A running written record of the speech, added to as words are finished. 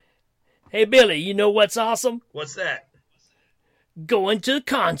Hey, Billy, you know what's awesome? What's that? Going to the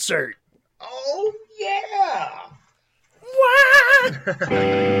concert. Oh, yeah! What?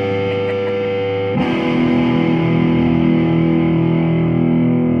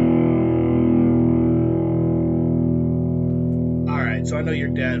 All right, so I know your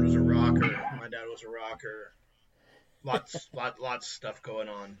dad was a rocker. My dad was a rocker. Lots of stuff going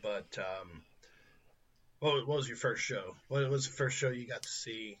on. But what was your first show? What was the first show you got to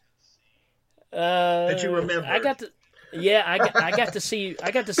see that you I remember? got to, yeah, I got to see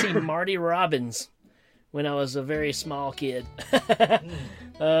Marty Robbins when I was a very small kid.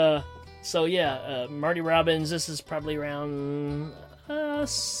 uh, so yeah, Marty Robbins. This is probably around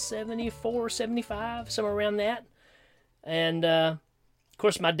 74, 75, somewhere around that. And of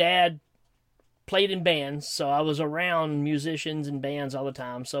course, my dad played in bands, so I was around musicians and bands all the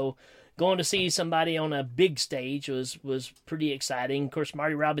time. So going to see somebody on a big stage was pretty exciting. Of course,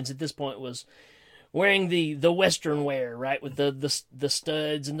 Marty Robbins at this point was wearing the Western wear, right, with the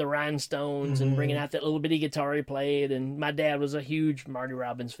studs and the rhinestones, and bringing out that little bitty guitar he played. And my dad was a huge Marty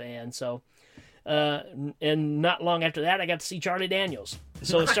Robbins fan, so. And not long after that, I got to see Charlie Daniels.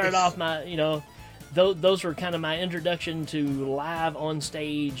 So it started off my, those were kind of my introduction to live on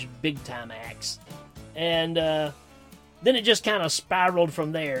stage big time acts. And then it just kind of spiraled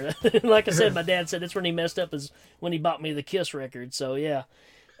from there. Like I said, my dad said that's when he messed up, is when he bought me the Kiss record. So yeah,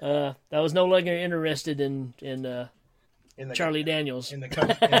 I was no longer interested in Charlie Daniels. In the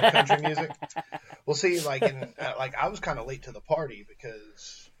country music. Well, see, like I was kind of late to the party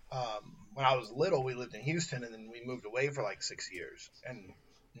because when I was little, we lived in Houston, and then we moved away for like 6 years, and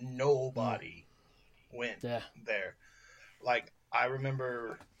nobody went there. Like I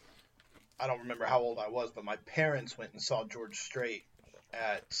remember, I don't remember how old I was, but my parents went and saw George Strait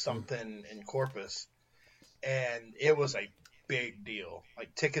at something in Corpus, and it was a big deal.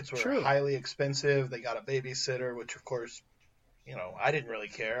 Like tickets were highly expensive. They got a babysitter, which of course, I didn't really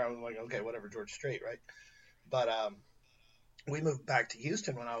care. I was like, okay, whatever, George Strait, right? But we moved back to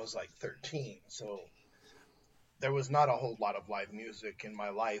Houston when I was like 13, so there was not a whole lot of live music in my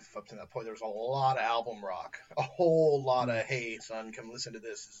life up to that point. There was a lot of album rock, a whole lot of, hey, son, come listen to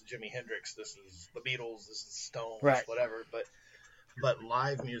this. This is Jimi Hendrix. This is the Beatles. This is Stones, whatever. But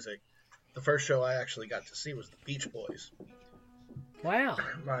live music, the first show I actually got to see was the Beach Boys. Wow.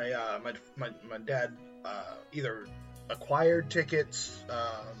 My dad either acquired tickets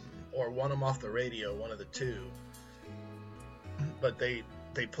or won them off the radio, one of the two. But they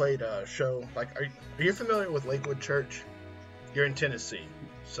played a show. Like, are you familiar with Lakewood Church? You're in Tennessee,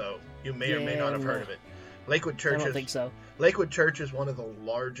 so you may or may not have heard of it. Lakewood Church. I don't think so. Lakewood Church is one of the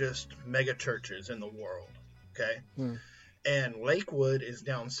largest mega churches in the world. Okay, and Lakewood is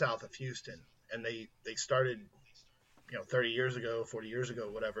down south of Houston, and they started, 30 years ago, 40 years ago,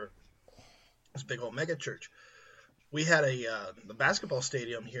 whatever. This big old mega church. We had the basketball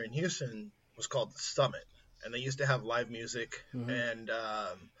stadium here in Houston was called the Summit. And they used to have live music, and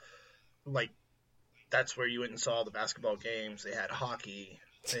that's where you went and saw the basketball games. They had hockey.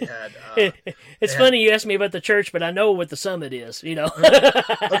 They had. It's funny you asked me about the church, but I know what the Summit is. Okay,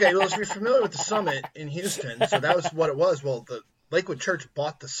 well, if you're familiar with the Summit in Houston, so that was what it was. Well, the Lakewood Church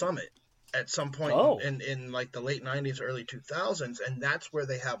bought the Summit at some point in like the late '90s, early 2000s, and that's where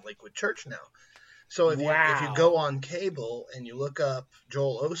they have Lakewood Church now. So if you go on cable and you look up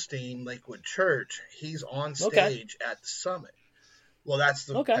Joel Osteen, Lakewood Church, he's on stage at the Summit. Well, that's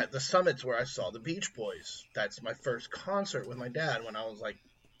the Summit's where I saw the Beach Boys. That's my first concert with my dad when I was like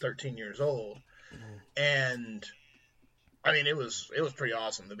 13 years old, and I mean it was pretty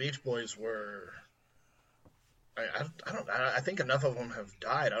awesome. The Beach Boys were. I think enough of them have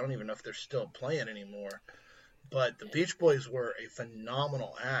died. I don't even know if they're still playing anymore. But the Beach Boys were a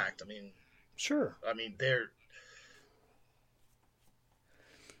phenomenal act. I mean. Sure. I mean, they're.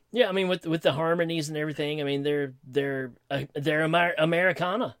 Yeah, I mean, with the harmonies and everything, I mean, they're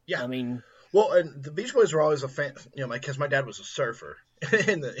Americana. Yeah. I mean. Well, and the Beach Boys were always a fan, because my dad was a surfer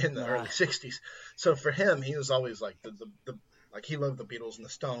in the early '60s. So for him, he was always like the like he loved the Beatles and the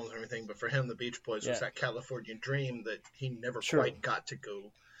Stones and everything, but for him, the Beach Boys was that California dream that he never quite got to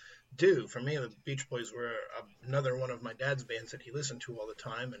go do. For me, the Beach Boys were another one of my dad's bands that he listened to all the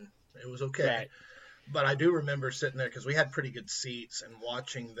time, and it was okay. Right. But I do remember sitting there because we had pretty good seats and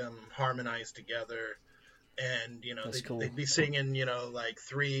watching them harmonize together. And, they'd be singing, like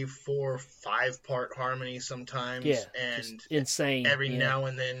 3, 4, 5-part harmony sometimes. Yeah, and insane. Every now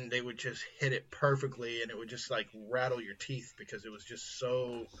and then they would just hit it perfectly, and it would just like rattle your teeth because it was just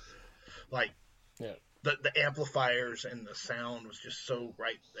so like the amplifiers and the sound was just so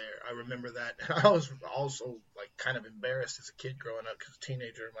right there. I remember that. I was also like kind of embarrassed as a kid growing up because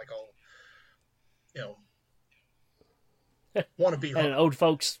teenager, I'm like all you know, want to be At an old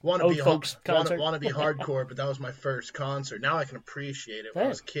folks concert. Want to be hardcore, but that was my first concert. Now I can appreciate it when I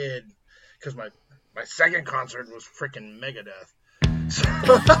was a kid, because my second concert was freaking Megadeth. So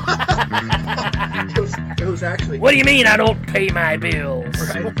it was actually. What do you mean I don't pay my bills?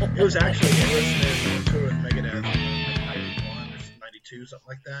 Right? It was actually Aerosmith tour with Megadeth, like 91 or 92, something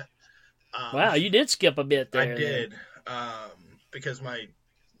like that. Wow, you did skip a bit there. I did, because a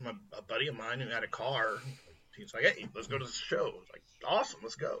buddy of mine who had a car, he's like, "Hey, let's go to the show." I was like, "Awesome,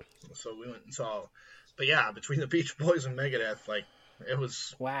 let's go." So we went and saw. But yeah, between the Beach Boys and Megadeth, like, it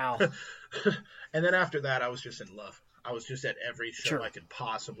was wow. And then after that, I was just in love. I was just at every show Sure. I could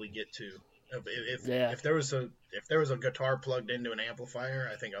possibly get to. If there was a guitar plugged into an amplifier,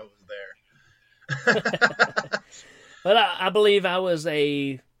 I think I was there. But I believe I was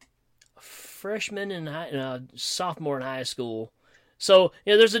a freshman and sophomore in high school. So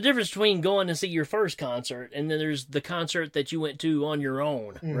there's a difference between going to see your first concert and then there's the concert that you went to on your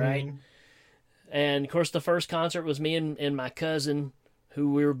own, right? And of course, the first concert was me and my cousin,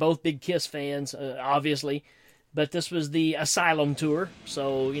 who we were both big Kiss fans, obviously. But this was the Asylum tour,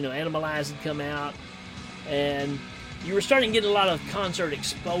 so Animalize had come out, and you were starting to get a lot of concert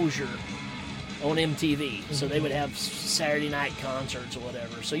exposure on MTV. So they would have Saturday night concerts or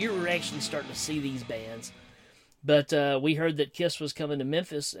whatever. So you were actually starting to see these bands. But we heard that Kiss was coming to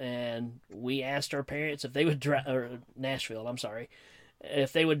Memphis, and we asked our parents if they would Nashville. I'm sorry,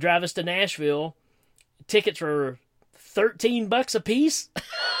 if they would drive us to Nashville. Tickets were $13 a piece.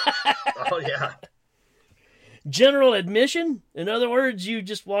 Oh yeah. General admission. In other words, you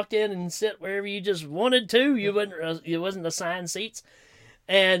just walked in and sit wherever you just wanted to. You wasn't assigned seats.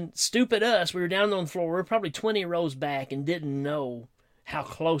 And stupid us, we were down on the floor. We were probably 20 rows back and didn't know how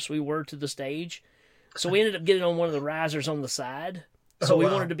close we were to the stage. So we ended up getting on one of the risers on the side. So we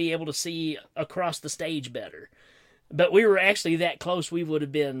wanted to be able to see across the stage better. But we were actually that close, we would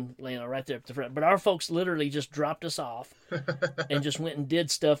have been right there at the front. But our folks literally just dropped us off and just went and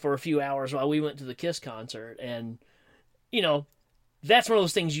did stuff for a few hours while we went to the Kiss concert. And, that's one of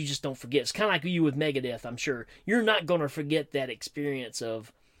those things you just don't forget. It's kind of like you with Megadeth, I'm sure. You're not going to forget that experience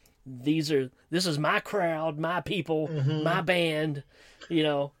of this is my crowd, my people, my band,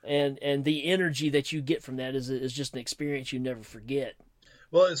 and the energy that you get from that is just an experience you never forget.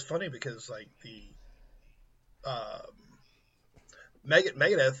 Well, it's funny because, like, the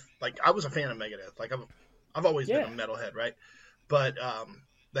Megadeth, like, I was a fan of Megadeth. Like, I've always been a metalhead, right? But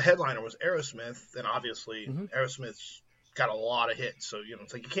the headliner was Aerosmith, and obviously Aerosmith's got a lot of hits, so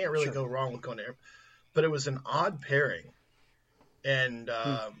it's like you can't really go wrong with going to. But it was an odd pairing, and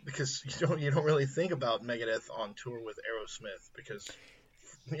because you don't really think about Megadeth on tour with Aerosmith because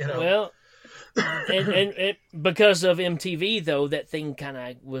well. and because of MTV though, that thing kind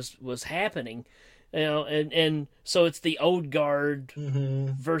of was happening. And so it's the old guard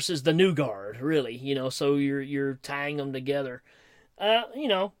versus the new guard, really, so you're tying them together.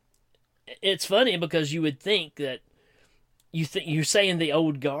 It's funny because you would think that you're saying the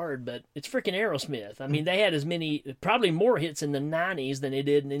old guard, but it's freaking Aerosmith. I mean, they had probably more hits in the 90s than they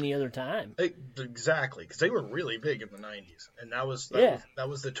did in any other time. Exactly, because they were really big in the 90s, and that was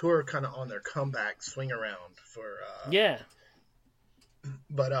the tour kind of on their comeback swing around for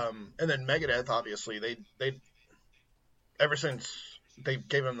But and then Megadeth, obviously, they ever since they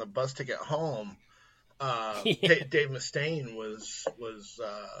gave him the bus ticket home, Dave Mustaine was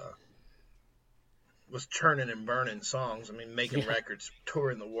churning and burning songs. I mean, making records,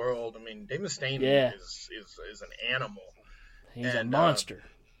 touring the world. I mean, Dave Mustaine is an animal. He's a monster.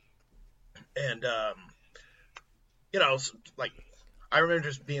 Like, I remember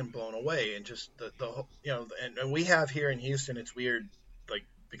just being blown away, and just the and we have here in Houston, it's weird. Like,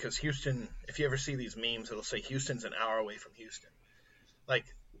 because Houston, if you ever see these memes, it'll say Houston's an hour away from Houston. Like,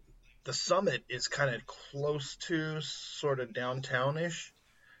 the Summit is kind of close to sort of downtownish.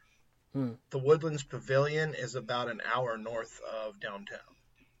 The Woodlands Pavilion is about an hour north of downtown.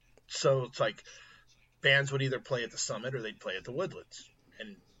 So it's like bands would either play at the Summit or they'd play at the Woodlands.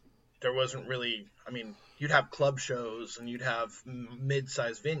 And there wasn't really, I mean, you'd have club shows and you'd have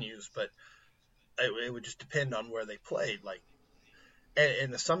mid-sized venues, but it would just depend on where they played. Like,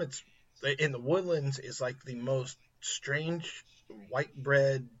 and the Summits in the Woodlands is like the most strange white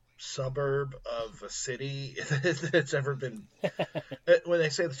bread suburb of a city that's ever been. When they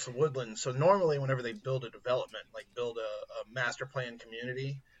say it's the Woodlands, so normally whenever they build a development, like build a master plan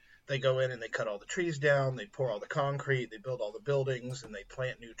community, they go in and they cut all the trees down, they pour all the concrete, they build all the buildings, and they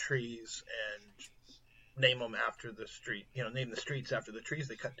plant new trees and name them after the street, name the streets after the trees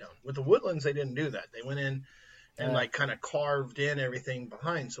they cut down. With the Woodlands, they didn't do that. They went in and like kind of carved in everything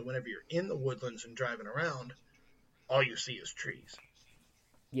behind. So whenever you're in the woodlands and driving around, all you see is trees.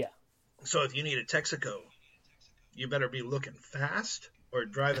 Yeah. So if you need a Texaco, you better be looking fast or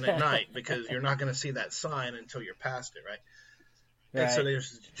driving at night, because you're not going to see that sign until you're past it, right? Right. And so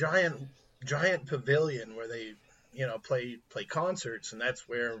there's this giant pavilion where they, you know, play concerts, and that's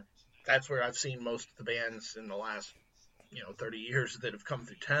where I've seen most of the bands in the last, you know, 30 years that have come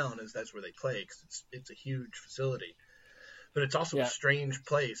through town. Is that's where they play, because it's a huge facility. But it's also a strange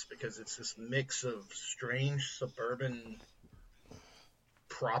place, because it's this mix of strange suburban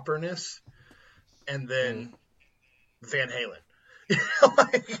properness and then Van Halen.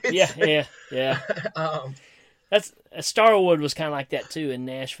 Yeah. That's Starwood was kind of like that too in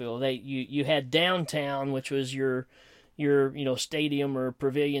Nashville. You had downtown, which was your you know, stadium or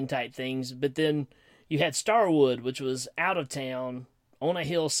pavilion type things, but then you had Starwood, which was out of town on a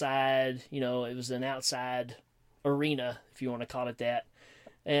hillside. You know, it was an outside arena, if you want to call it that,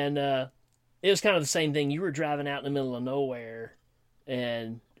 and it was kind of the same thing. You were driving out in the middle of nowhere,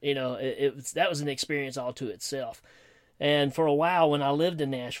 and you know, that was an experience all to itself. And for a while, when I lived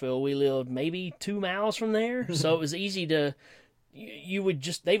in Nashville, we lived maybe 2 miles from there, so it was easy to.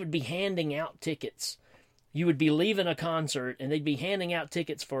 They would be handing out tickets. You would be leaving a concert, and they'd be handing out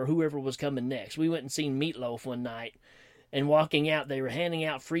tickets for whoever was coming next. We went and seen Meatloaf one night, and walking out, they were handing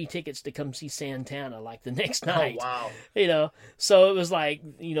out free tickets to come see Santana like the next night. Oh, wow. You know, so it was like,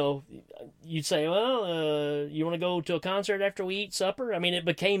 you know, you'd say, well, you want to go to a concert after we eat supper? I mean, it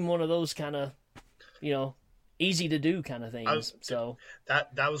became one of those kind of, you know, easy to do kind of things.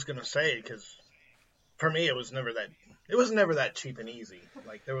 That was going to say, because for me, it was never that cheap and easy.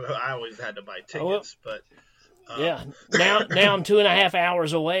 Like I always had to buy tickets, but. Yeah. Now I'm 2.5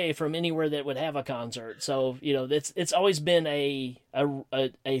 hours away from anywhere that would have a concert. So, you know, it's always been a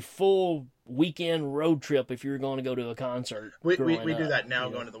full weekend road trip if you're going to go to a concert. We do that now,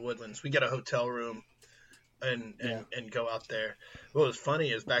 going to the Woodlands. We get a hotel room and go out there. What was funny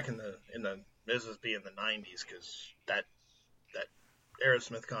is back in the this was being the 90s, because that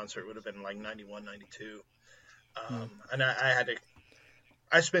Aerosmith concert would have been like 91, 92. And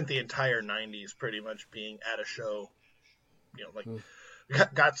I spent the entire 90s pretty much being at a show, you know, like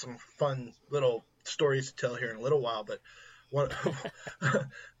got some fun little stories to tell here in a little while, but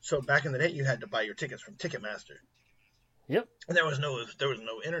so back in the day, you had to buy your tickets from Ticketmaster. Yep. And there was no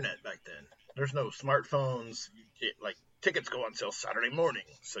internet back then. There's no smartphones. Like tickets go on sale Saturday morning,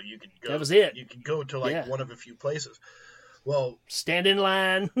 so you could go. That was it. You could go to one of a few places. Well, stand in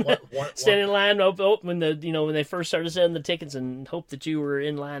line. Stand in line. When they first started selling the tickets, and hope that you were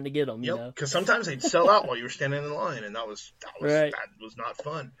in line to get them. Yep. You know, because sometimes they'd sell out while you were standing in line, and that was not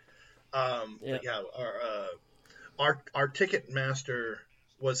fun. But yeah, our Ticketmaster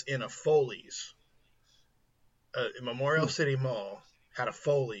was in a Foley's. Memorial City Mall had a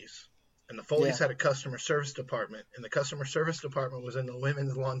Foley's, and the Foley's had a customer service department, and the customer service department was in the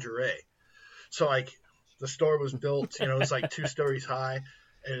women's lingerie. So like. The store was built, you know, it was like 2 stories high,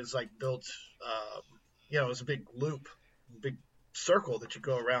 and it was like built, you know, it was a big loop, big circle that you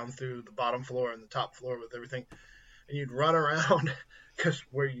go around through the bottom floor and the top floor with everything, and you'd run around, because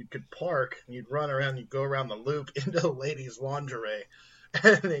where you could park, and you'd run around, you'd go around the loop into the ladies' lingerie,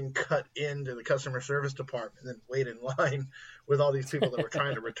 and then cut into the customer service department, and then wait in line with all these people that were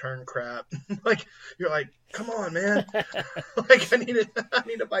trying to return crap. Like, you're like, come on, man. Like, I need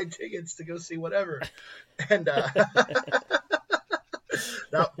to buy tickets to go see whatever. And that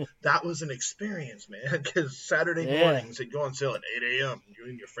was an experience, man, because Saturday mornings they'd go on sale at 8 a.m. You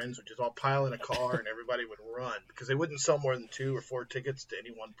and your friends would just all pile in a car, and everybody would run, because they wouldn't sell more than 2 or 4 tickets to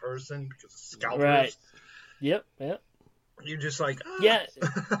any one person, because of scalpers. Right. Yep. You're just like, yeah,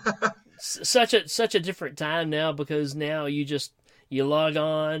 such a different time now, because now you log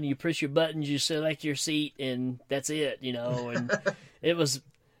on, you push your buttons, you select your seat, and that's it, you know. And it was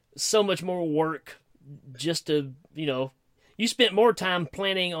so much more work just to, you know, you spent more time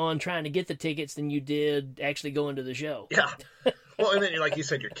planning on trying to get the tickets than you did actually going to the show. Yeah. Well, and then, like you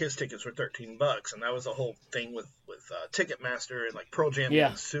said, your Kiss tickets were $13, and that was the whole thing with Ticketmaster and like Pearl Jam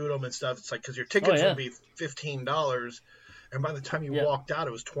and sued them and stuff. It's like, because your tickets would be $15. And by the time you walked out,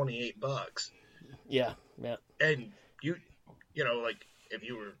 it was $28. Yeah. And you know, like, if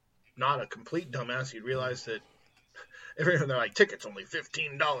you were not a complete dumbass, you'd realize that they're like, tickets only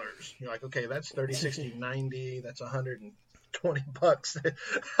 $15. You're like, okay, that's 30, 60, 90. That's $120.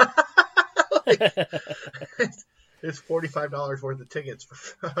 Like, it's $45 worth of tickets for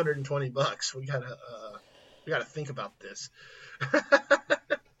 $120. We gotta think about this.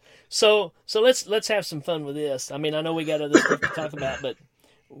 So let's have some fun with this. I mean, I know we got other stuff to talk about, but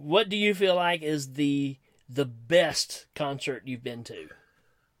what do you feel like is the the best concert you've been to?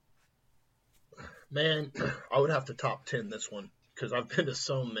 Man, I would have to top 10 this one because I've been to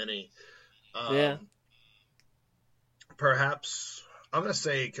so many. Yeah. Perhaps I'm gonna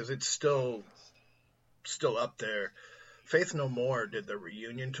say, because it's still up there. Faith No More did the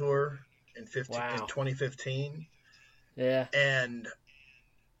reunion tour in 2015. Yeah. And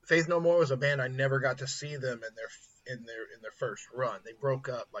Faith No More was a band I never got to see them in their first run. They broke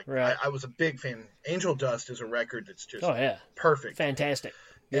up. Like right. I was a big fan. Angel Dust is a record that's just perfect, fantastic.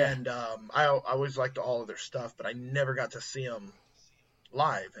 Yeah. And I always liked all of their stuff, but I never got to see them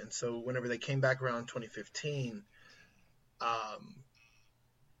live. And so whenever they came back around 2015,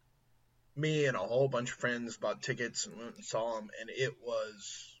 me and a whole bunch of friends bought tickets and went and saw them, and it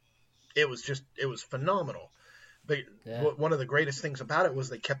was phenomenal. But one of the greatest things about it was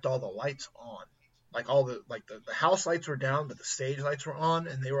they kept all the lights on. Like the house lights were down, but the stage lights were on,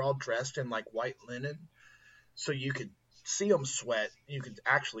 and they were all dressed in like white linen, so you could see them sweat. You could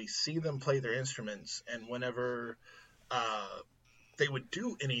actually see them play their instruments, and whenever they would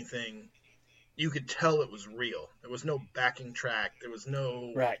do anything, you could tell it was real. There was no backing track. There was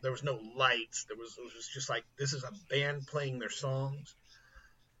no There was no lights. It was just like, this is a band playing their songs.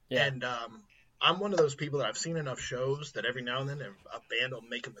 Yeah. And I'm one of those people that I've seen enough shows that every now and then a band will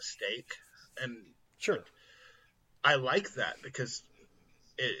make a mistake, and sure, I like that because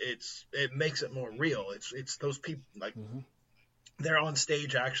it makes it more real. It's those people, like, they're on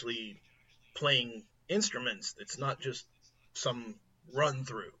stage actually playing instruments. It's not just some run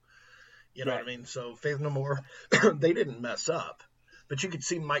through. You know what I mean? So Faith No More, they didn't mess up, but you could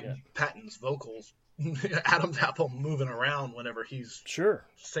see Mike Patton's vocals, Adam's apple moving around whenever he's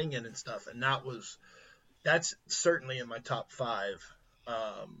singing and stuff, and that's certainly in my top 5.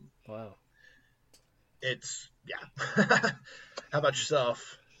 Wow. It's How about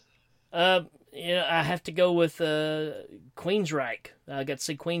yourself? I have to go with Queensryche. I got to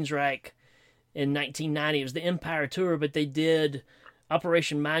see Queensryche in 1990. It was the Empire tour, but they did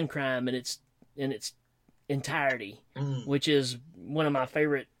Operation Mindcrime in its entirety, which is one of my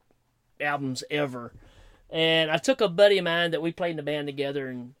favorite albums ever. And I took a buddy of mine that we played in the band together,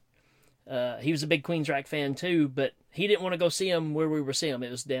 and he was a big Queensryche fan too, but he didn't want to go see him where we were seeing him.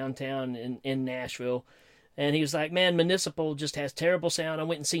 It was downtown in Nashville. And he was like, man, Municipal just has terrible sound. I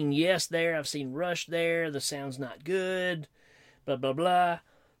went and seen Yes there. I've seen Rush there. The sound's not good. Blah, blah, blah.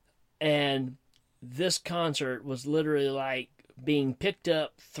 And this concert was literally like being picked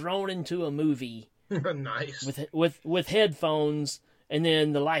up, thrown into a movie. Nice. With headphones, and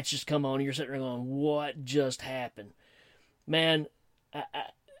then the lights just come on, and you're sitting there going, what just happened? Man,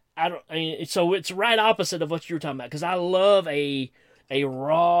 so it's right opposite of what you were talking about, because I love a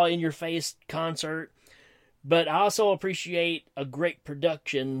raw, in-your-face concert, but I also appreciate a great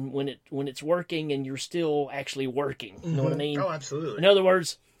production when it's working and you're still actually working. You know what I mean? Oh, absolutely. In other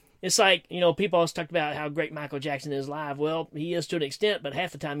words, it's like, people always talked about how great Michael Jackson is live. Well, he is to an extent, but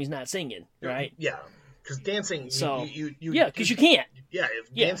half the time he's not singing, right? Yeah, because dancing, because you can't. Yeah,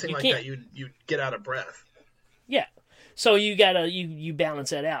 if dancing like that, you get out of breath. Yeah, so you gotta you balance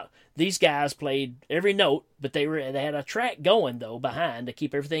that out. These guys played every note, but they had a track going though behind to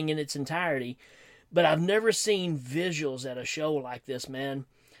keep everything in its entirety. But I've never seen visuals at a show like this, man.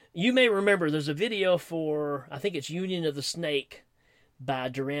 You may remember there's a video for, I think it's Union of the Snake by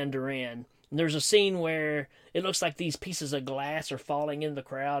Duran Duran. And there's a scene where it looks like these pieces of glass are falling into the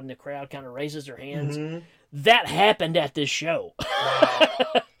crowd, and the crowd kind of raises their hands. That happened at this show.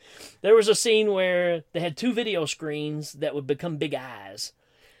 Wow. There was a scene where they had 2 video screens that would become big eyes.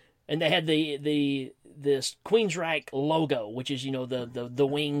 And they had this Queensryche logo, which is, the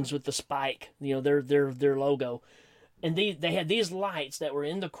wings with the spike, their logo. And they had these lights that were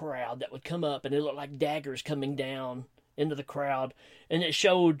in the crowd that would come up, and it looked like daggers coming down into the crowd. And it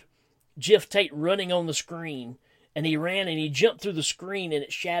showed Jeff Tate running on the screen, and he ran and he jumped through the screen, and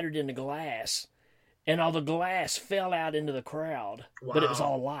it shattered into glass. And all the glass fell out into the crowd, but it was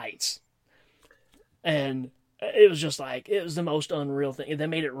all lights. And it was just like, it was the most unreal thing. They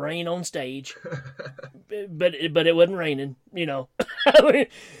made it rain on stage, but it wasn't raining,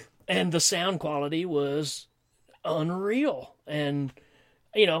 and the sound quality was unreal. And,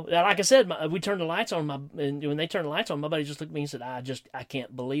 like I said, we turned the lights on, and when they turned the lights on, my buddy just looked at me and said, I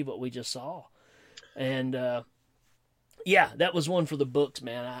can't believe what we just saw. And, that was one for the books,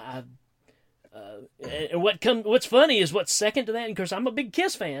 man. And what's funny is what's second to that, and of course I'm a big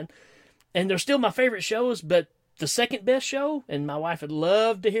Kiss fan, and they're still my favorite shows, but the second best show, and my wife would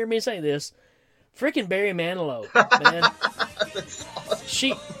love to hear me say this, freaking Barry Manilow, man. That's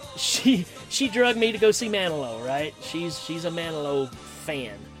awesome. She drugged me to go see Manilow, right? She's a Manilow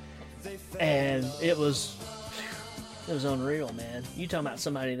fan, and it was It was unreal, man. You talking about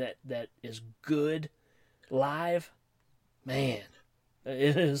somebody that is good live, man.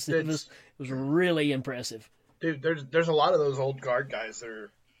 It was really impressive. Dude, there's a lot of those old guard guys that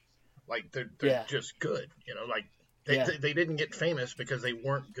are like they're Yeah. just good. Like Yeah. they didn't get famous because they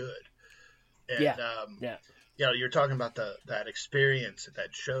weren't good. And Yeah. you're talking about that experience at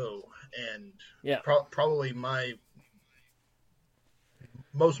that show, and Yeah. probably my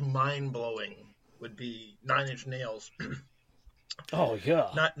most mind blowing would be Nine Inch Nails. Oh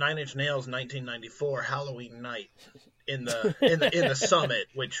yeah. Nine Inch Nails, 1994 Halloween night in the Summit,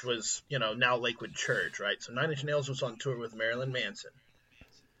 which was now Lakewood Church, right? So Nine Inch Nails was on tour with Marilyn Manson,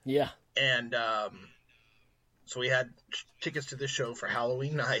 Yeah. and so we had tickets to this show for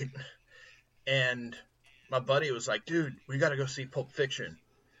Halloween night, and my buddy was like, "Dude, we got to go see Pulp Fiction."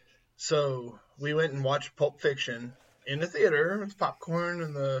 So we went and watched Pulp Fiction in the theater with popcorn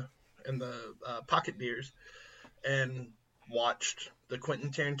and the pocket beers, and watched the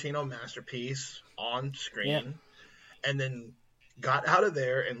Quentin Tarantino masterpiece on screen. Yeah. And then got out of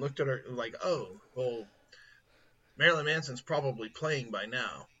there and looked at her like, oh, well, Marilyn Manson's probably playing by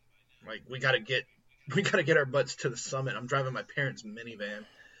now. Like, we gotta get our butts to the Summit. I'm driving my parents' minivan.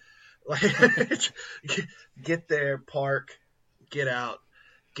 Like, get there, park, get out,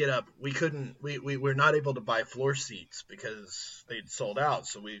 get up. We're not able to buy floor seats because they'd sold out.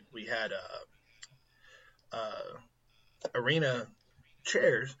 So we had arena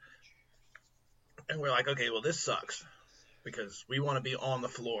chairs, and we're like, okay, well, this sucks because we want to be on the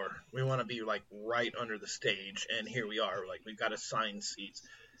floor. We want to be like right under the stage, and here we are. Like, we've got assigned seats,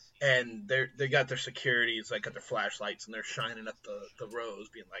 and they got their securities, like, got their flashlights, and they're shining at the rows,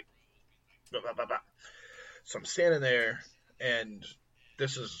 being like, blah, blah, blah, blah. So I'm standing there, and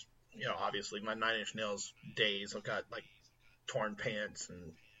this is, obviously my Nine Inch Nails days. I've got like torn pants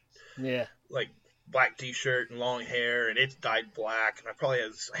and Yeah. like black t-shirt and long hair, and it's dyed black, and I probably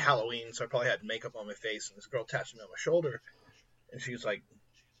had Halloween, so I probably had makeup on my face, and this girl tapped me on my shoulder, and she was like,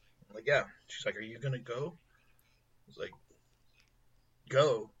 yeah. She's like, are you gonna go? I was like,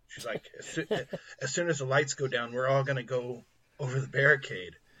 go. She's like, as soon as the lights go down, we're all gonna go over the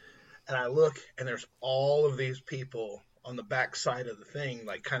barricade. And I look, and there's all of these people on the back side of the thing,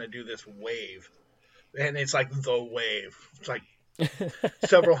 like, kind of do this wave, and it's like the wave. It's like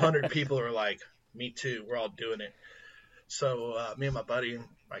several hundred people are like, me too, we're all doing it. So me and my buddy,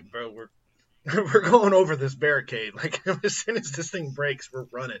 like, bro, we're going over this barricade. Like, as soon as this thing breaks, we're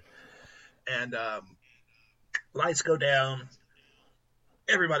running. And lights go down,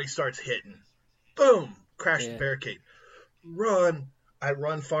 everybody starts hitting, boom, crash the barricade, run. I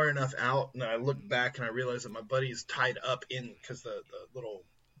run far enough out, and I look back, and I realize that my buddy's tied up in, because the little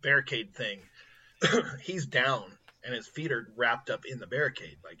barricade thing, he's down, and his feet are wrapped up in the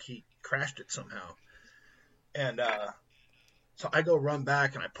barricade, like he crashed it somehow. And so I go run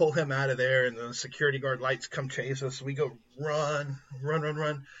back, and I pull him out of there, and the security guard lights come chase us. We go run,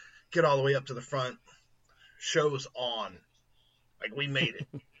 get all the way up to the front. Show's on. Like, we made it.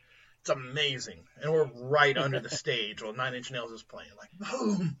 It's amazing. And we're right under the stage while Nine Inch Nails is playing. Like,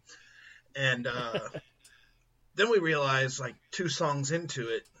 boom. And then we realize, like, 2 songs into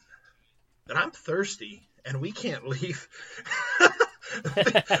it, that I'm thirsty and we can't leave.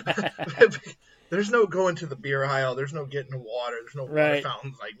 There's no going to the beer aisle. There's no getting the water. There's no water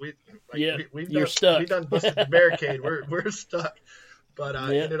fountains. You're stuck. We done busted the barricade. We're stuck. But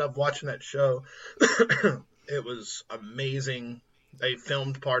I ended up watching that show. It was amazing. They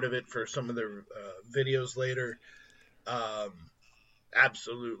filmed part of it for some of their videos later.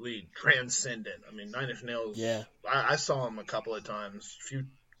 Absolutely transcendent. I mean, Nine Inch Nails. Yeah. I saw them a couple of times, 3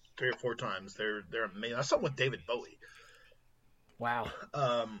 or 4 times. They're amazing. I saw them with David Bowie. Wow.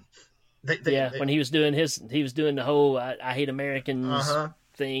 When he was doing the whole I Hate Americans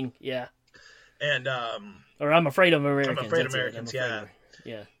thing. Yeah. And or I'm Afraid of Americans. I'm Afraid of Americans.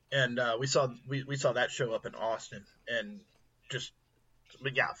 Yeah. And we saw that show up in Austin, and just.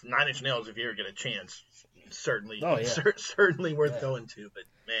 But yeah, Nine Inch Nails, if you ever get a chance, certainly worth going to. But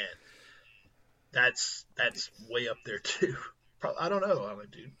man, that's way up there too. I don't know. I'm like,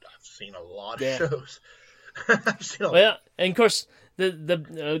 dude, I've seen a lot of shows. And of course,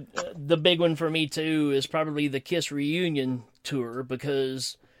 the big one for me too is probably the Kiss reunion tour,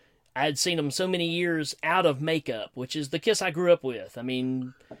 because I had seen them so many years out of makeup, which is the Kiss I grew up with. I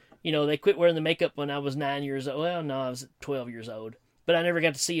mean, they quit wearing the makeup when I was 9 years old. Well, no, I was 12 years old. But I never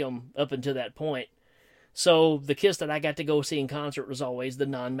got to see them up until that point. So the Kiss that I got to go see in concert was always the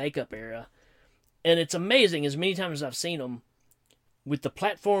non-makeup era. And it's amazing, as many times as I've seen them, with the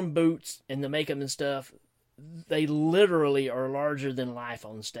platform boots and the makeup and stuff, they literally are larger than life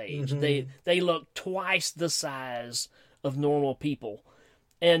on stage. Mm-hmm. They look twice the size of normal people.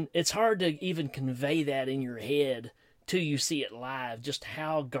 And it's hard to even convey that in your head till you see it live, just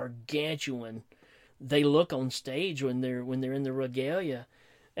how gargantuan they look on stage when they're in the regalia.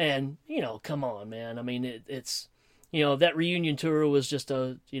 And, come on, man. I mean, it's that reunion tour was just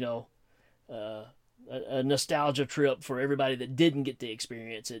a nostalgia trip for everybody that didn't get to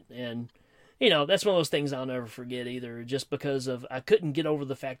experience it. And that's one of those things I'll never forget either, just because I couldn't get over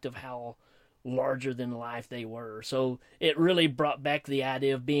the fact of how larger than life they were. So it really brought back the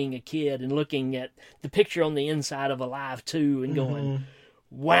idea of being a kid and looking at the picture on the inside of Alive 2 and going,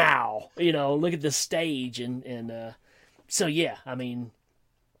 wow, look at the stage. And so, yeah, I mean,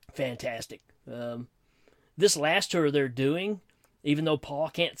 fantastic. This last tour they're doing, even though Paul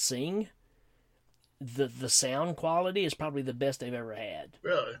can't sing, the sound quality is probably the best they've ever had.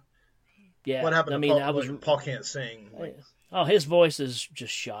 Really? Yeah. What happened to Paul? Paul can't sing. Oh, his voice is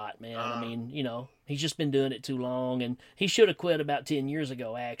just shot, man. I Uh-huh. mean, he's just been doing it too long, and he should have quit about 10 years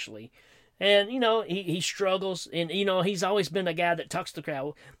ago, actually. And, he struggles, and, he's always been a guy that talks to the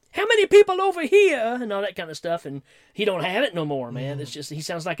crowd, how many people over here, and all that kind of stuff, and he don't have it no more, man. It's just, he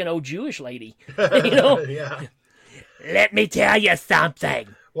sounds like an old Jewish lady, Yeah. Let me tell you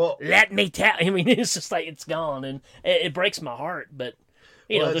something. Well, Let me tell, I mean, it's just like, it's gone, and it breaks my heart, but,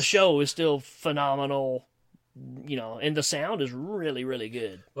 the show is still phenomenal. And the sound is really, really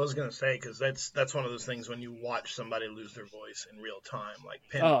good. I was gonna say, because that's one of those things when you watch somebody lose their voice in real time, like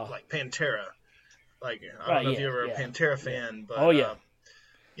like Pantera. Like I don't know if you're ever a Pantera fan, but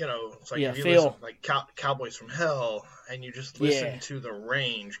it's like if you Phil. listen like Cowboys from Hell, and you just listen to the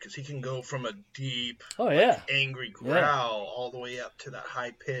range, because he can go from a deep, angry growl all the way up to that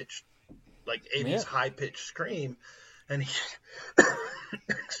high pitched, like 80s high pitched scream, and he,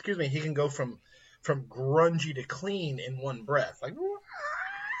 excuse me, he can go from grungy to clean in one breath, like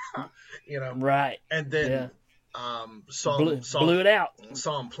right, and then blew it out.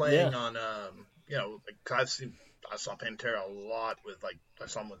 Saw him playing on like I saw Pantera a lot with, like, I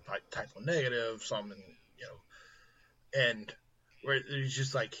saw him with Type O Negative, saw him in, and where he's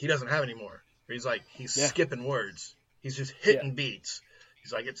just like, he doesn't have any more. He's like, he's skipping words, he's just hitting beats.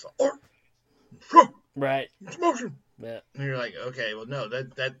 He's like, it's right, it's motion. Yeah. And you're like, okay, well, no,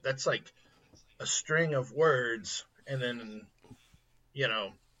 that's like a string of words, and then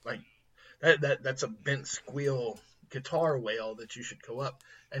like that's a bent squeal guitar wail that you should go up,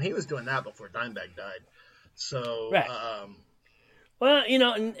 and he was doing that before Dimebag died. So well,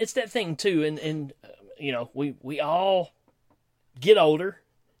 and it's that thing too, and we all get older.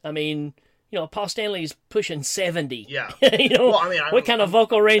 I mean, Paul Stanley's pushing 70. Yeah. Well, I mean, what kind of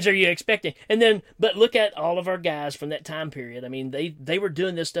vocal range are you expecting? And then, but look at all of our guys from that time period. I mean, they were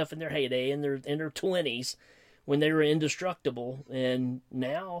doing this stuff in their heyday, in their 20s, when they were indestructible, and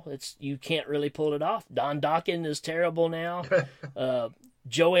now you can't really pull it off. Don Dokken is terrible now.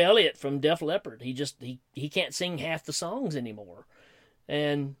 Joe Elliott from Def Leppard, he can't sing half the songs anymore,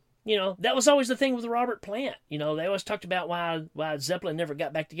 and. That was always the thing with Robert Plant. They always talked about why Zeppelin never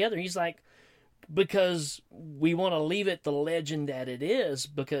got back together. He's like, because we want to leave it the legend that it is,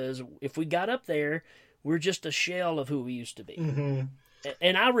 because if we got up there, we're just a shell of who we used to be. Mm-hmm.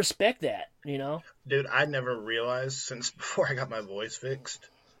 And I respect that, Dude, I never realized, since before I got my voice fixed,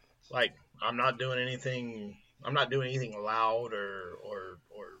 like, I'm not doing anything loud or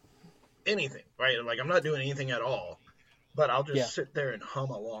anything, right? Like, I'm not doing anything at all. But I'll just sit there and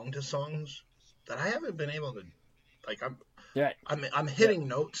hum along to songs that I haven't been able to, like, I'm hitting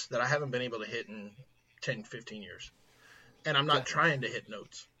notes that I haven't been able to hit in 10, 15 years. And I'm not trying to hit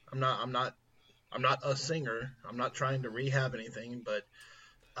notes. I'm not a singer. I'm not trying to rehab anything, but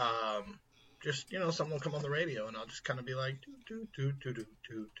just, something will come on the radio and I'll just kind of be like, do do do do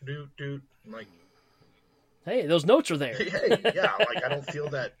do do do. I'm like, hey, those notes are there. Hey, yeah, like, I don't feel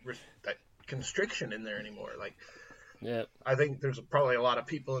that constriction in there anymore. Like, yeah, I think there's probably a lot of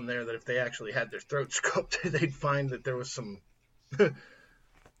people in there that if they actually had their throat scoped, they'd find that there was some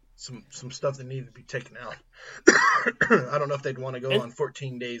stuff that needed to be taken out. I don't know if they'd want to go on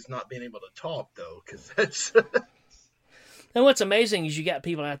 14 days not being able to talk, though, because that's... And what's amazing is you got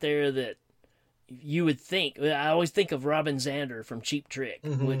people out there that you would think... I always think of Robin Zander from Cheap Trick,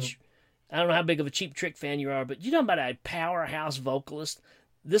 which... I don't know how big of a Cheap Trick fan you are, but you're talking about a powerhouse vocalist.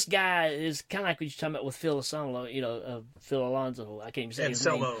 This guy is kind of like what you're talking about with Phil Alonso, Phil Alonso. I can't even say his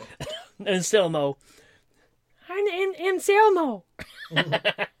name. Anselmo. Anselmo.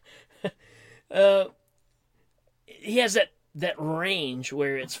 He has that range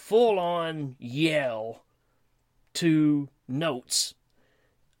where it's full on yell to notes,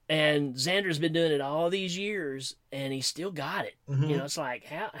 And Xander's been doing it all these years, and he still got it. You know, it's like,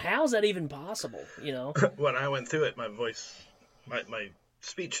 how is that even possible? You know, when I went through it, my voice, my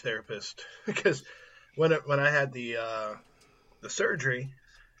speech therapist, because when I had the surgery,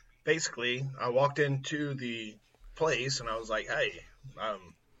 basically I walked into the place and I was like, hey,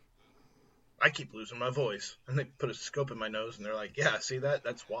 I keep losing my voice, and they put a scope in my nose and they're like, yeah, see that?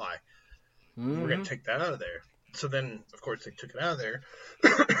 That's why. We're gonna take that out of there. So then, of course, they took it out of there.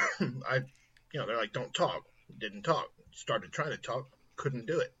 They're like, don't talk. Didn't talk. Started trying to talk. Couldn't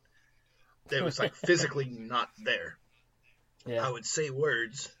do it. It was like physically not there. Yeah. I would say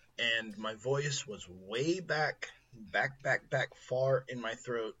words, and my voice was way back far in my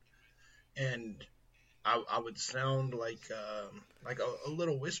throat, and I would sound like a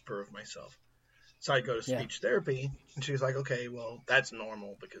little whisper of myself. So I'd go to speech therapy, and she was like, okay, well, that's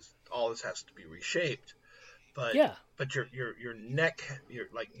normal because all this has to be reshaped. But your neck, your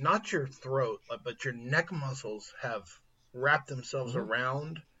like not your throat, but your neck muscles have wrapped themselves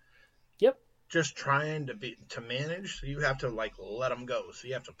around. Yep. Just trying to manage, so you have to like let them go. So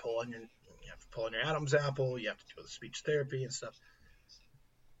you have to pull on your Adam's apple. You have to do the speech therapy and stuff.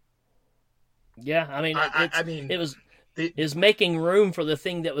 Yeah, I mean, it was making room for the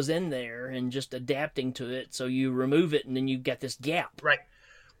thing that was in there and just adapting to it. So you remove it, and then you get this gap. Right.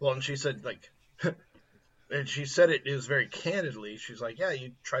 Well, and she said like. And she said it was very candidly. She's like, yeah,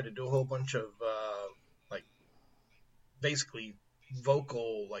 you tried to do a whole bunch of, basically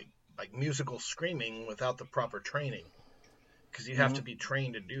vocal, like musical screaming without the proper training. Because you have to be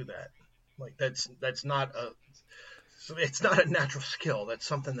trained to do that. Like, it's not a natural skill. That's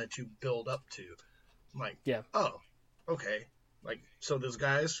something that you build up to. I'm like, oh, okay. Like, so those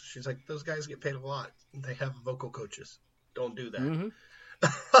guys, she's like, those guys get paid a lot. They have vocal coaches. Don't do that.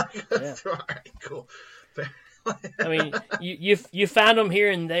 All right, cool. I mean, you found them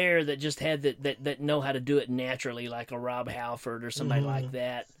here and there that just had that know how to do it naturally, like a Rob Halford or somebody like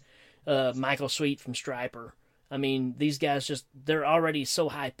that. Michael Sweet from Stryper. I mean, these guys they're already so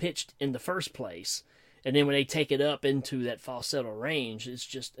high pitched in the first place, and then when they take it up into that falsetto range,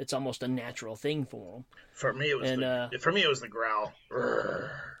 it's almost a natural thing for them. For me, it was the growl.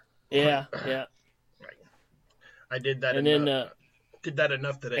 Yeah. I did that, and then did that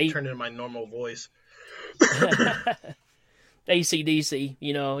enough that it turned into my normal voice. AC/DC,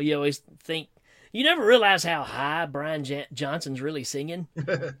 you know, you always think, you never realize how high Brian Johnson's really singing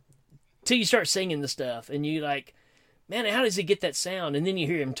till you start singing the stuff, and you like, man, how does he get that sound? And then you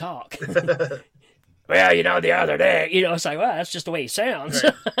hear him talk. Well, you know, the other day, you know, it's like, well, that's just the way he sounds.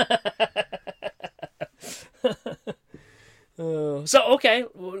 Right. So, okay,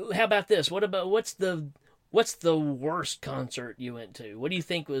 how about this? What's the worst concert you went to? What do you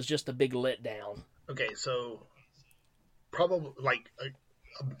think was just a big letdown? Okay, so probably like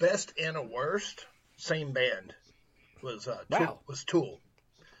a best and a worst, same band was Tool.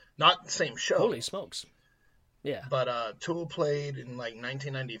 Not the same show. Holy smokes. Yeah. But Tool played in like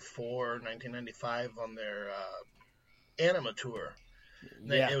 1994, 1995 on their Anima tour.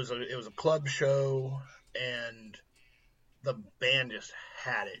 It was a club show, and the band just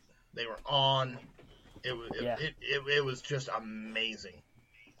had it. They were on. It was just amazing.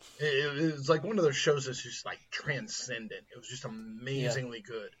 It was like one of those shows that's just like transcendent. It was just amazingly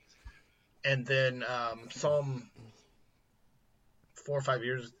good. And then some 3 or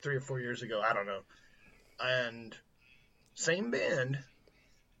 4 years ago, I don't know. And same band,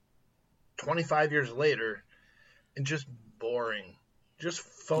 25 years later, and just boring. Just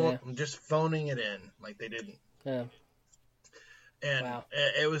phoning it in like they didn't. Yeah. And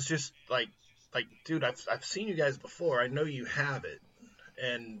it was just like, dude, I've seen you guys before. I know you have it.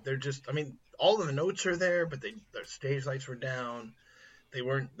 And they're just, I mean, all of the notes are there, but their stage lights were down. They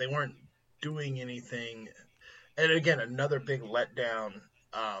weren't doing anything. And again, another big letdown.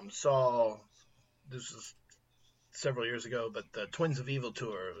 This was several years ago, but the Twins of Evil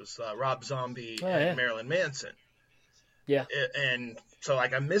tour. It was Rob Zombie and Marilyn Manson. Yeah. And so,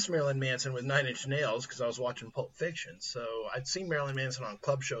 like, I missed Marilyn Manson with 9 Inch Nails because I was watching Pulp Fiction. So I'd seen Marilyn Manson on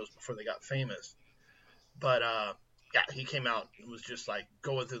club shows before they got famous. But, yeah, he came out and was just, like,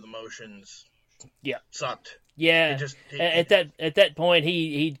 going through the motions. Yeah. Sucked. Yeah. At that point,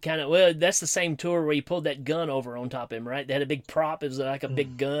 he'd kind of, well, that's the same tour where he pulled that gun over on top of him, right? They had a big prop. It was like a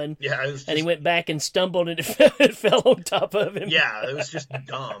big gun. Yeah. And he went back and stumbled and it fell on top of him. Yeah, it was just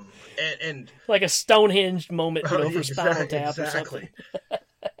dumb. And like a Stonehenge moment, for Spinal Tap or something.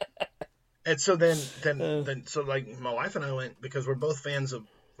 And so then, so like my wife and I went because we're both fans of,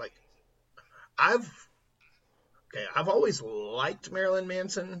 like, I've always liked Marilyn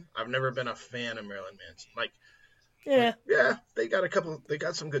Manson. I've never been a fan of Marilyn Manson. Like, Yeah. Yeah, they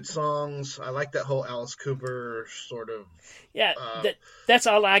got some good songs. I like that whole Alice Cooper sort of. Yeah, that's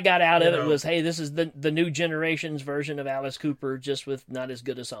all I got out of it know. was, hey, this is the new generation's version of Alice Cooper, just with not as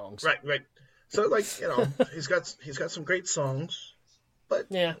good of songs. Right. So like, he's got some great songs, but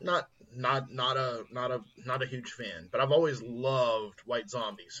Yeah. not a huge fan. But I've always loved White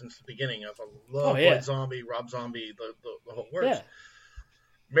Zombie since the beginning. I've loved White Zombie, Rob Zombie, the whole works. Yeah.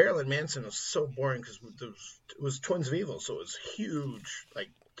 Marilyn Manson was so boring because it was Twins of Evil, so it was huge, like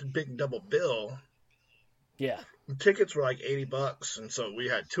big double bill. Yeah. The tickets were like $80, and so we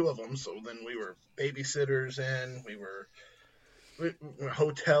had two of them. So then we were babysitters in, we were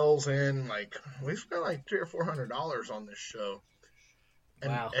hotels in. Like we spent like $300 or $400 on this show.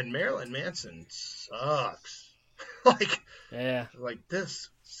 And, wow. And Marilyn Manson sucks. Like this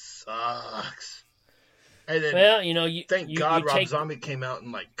sucks. And then, well, thank God Rob Zombie came out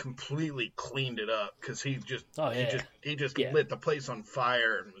and like completely cleaned it up because he just lit the place on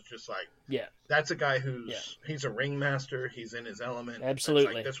fire and was just like, that's a guy who's he's a ringmaster. He's in his element.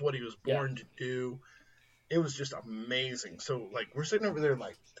 Absolutely, that's what he was born to do. It was just amazing. So like we're sitting over there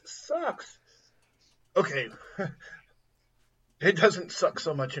like, this sucks. Okay. It doesn't suck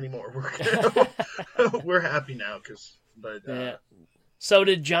so much anymore. We're happy now So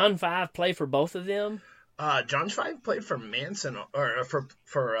did John Five play for both of them? John Five played for Manson or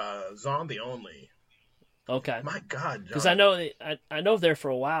for Zombie only. Okay. My God, because I know there for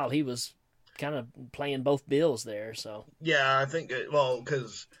a while he was kind of playing both bills there. So yeah, I think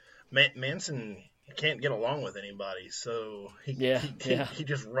because Manson can't get along with anybody, so he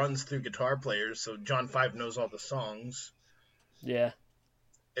just runs through guitar players. So John Five knows all the songs. Yeah.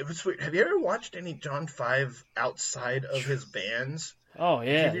 It was weird. Have you ever watched any John Five outside of his bands? Oh,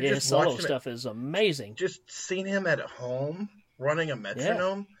 yeah. His solo stuff is amazing. Just seen him at home running a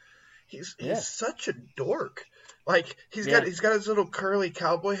metronome. He's such a dork. Like, he's got his little curly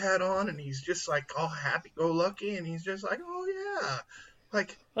cowboy hat on, and he's just, like, all happy-go-lucky, and he's just like, oh, yeah.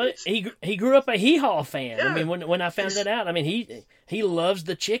 Like, well, he grew up a Hee Haw fan. Yeah, I mean, when I found that out, I mean, he loves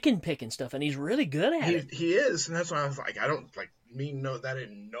the chicken picking stuff, and he's really good at it. He is, and that's why I was like, I don't mean that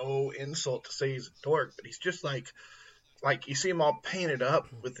in no insult to say he's a dork, but he's just like you see him all painted up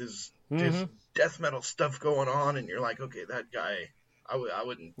with his death metal stuff going on, and you're like, okay, that guy, I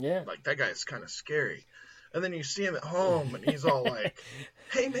wouldn't like that guy's kind of scary. And then you see him at home, and he's all like,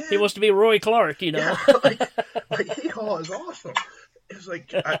 hey man, he wants to be Roy Clark, Yeah, like Hee Haw is awesome. It's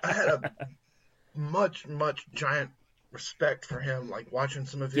like I had a much giant respect for him. Like watching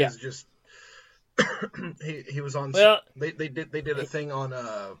some of his just he was on. Well, they did a thing on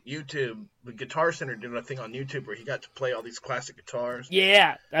YouTube. The Guitar Center did a thing on YouTube where he got to play all these classic guitars.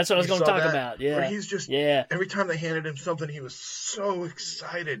 Yeah, that's what I was going to talk about. Yeah, where he's just every time they handed him something, he was so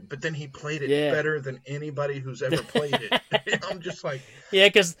excited. But then he played it better than anybody who's ever played it. I'm just like,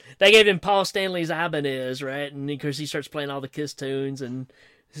 because they gave him Paul Stanley's Ibanez, right? And of course he starts playing all the Kiss tunes, and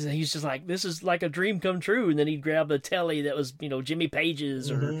he's just like, this is like a dream come true. And then he'd grab a telly that was Jimmy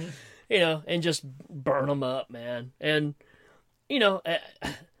Page's or. And just burn them up, man. And,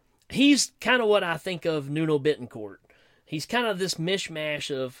 he's kind of what I think of Nuno Bettencourt. He's kind of this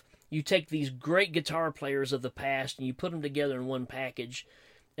mishmash of, you take these great guitar players of the past and you put them together in one package,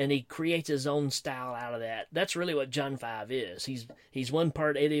 and he creates his own style out of that. That's really what John Five is. He's one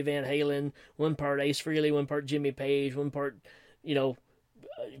part Eddie Van Halen, one part Ace Frehley, one part Jimmy Page, one part, like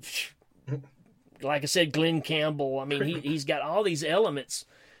I said, Glenn Campbell. I mean, he's got all these elements.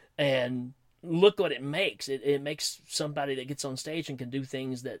 And look what it makes. It makes somebody that gets on stage and can do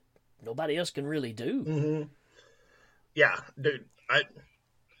things that nobody else can really do. Mm-hmm. Yeah, dude.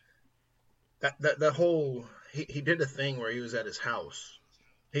 That whole he did a thing where he was at his house.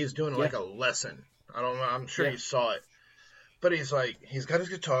 He's doing like a lesson. I don't know. I'm sure you saw it. But he's like, he's got his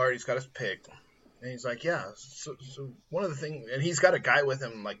guitar, he's got his pick, and he's like, So one of the things, and he's got a guy with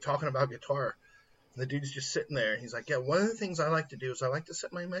him like talking about guitar. The dude's just sitting there. He's like, one of the things I like to do is I like to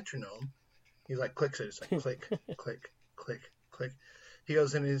set my metronome. He's like, clicks it. It's like, click, click, click, click. He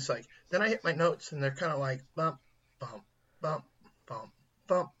goes in and he's like, then I hit my notes, and they're kind of like, bump, bump, bump, bump,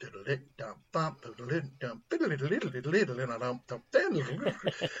 bump, diddle-dit-dump, bump, diddle-dit-dump, diddle-dit-diddle-dit-diddle-dit-dump,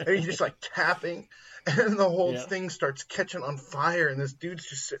 and he's just like tapping, and the whole thing starts catching on fire, and this dude's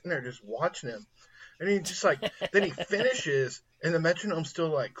just sitting there just watching him. And he's just like, then he finishes, and the metronome's still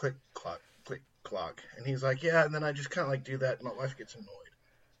like, click, clock, click, clock. And he's like, and then I just kind of like do that, and my wife gets annoyed.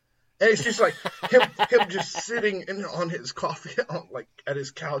 And it's just like him just sitting on his coffee, like at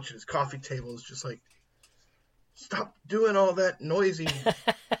his couch, his coffee table is just like, stop doing all that noisy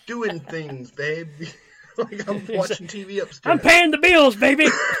doing things, babe. Like I'm watching TV upstairs. I'm paying the bills, baby.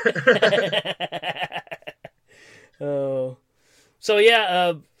 Oh, so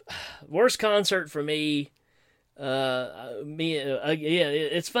yeah, worst concert for me. Yeah,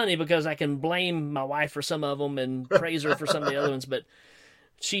 it's funny because I can blame my wife for some of them and praise her for some of the other ones, but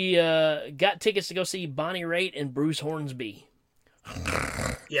she got tickets to go see Bonnie Raitt and Bruce Hornsby.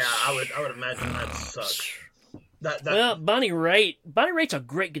 Yeah, I would imagine that sucks. Well, Bonnie Raitt's a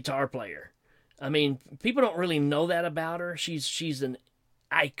great guitar player. I mean, people don't really know that about her. She's an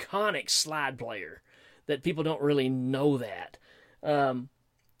iconic slide player that people don't really know that. But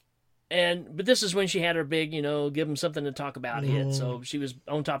this is when she had her big, give them something to talk about hit. So she was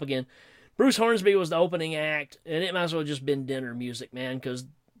on top again. Bruce Hornsby was the opening act, and it might as well just been dinner music, man, because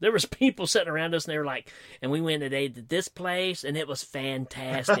there was people sitting around us, and they were like, and we went today to this place, and it was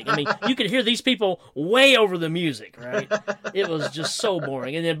fantastic. I mean, you could hear these people way over the music, right? It was just so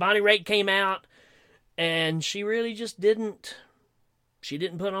boring. And then Bonnie Raitt came out, and she really just didn't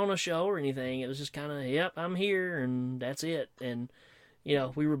put on a show or anything. It was just kind of, yep, I'm here, and that's it. And,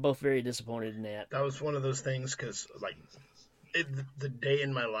 we were both very disappointed in that. That was one of those things, because, the day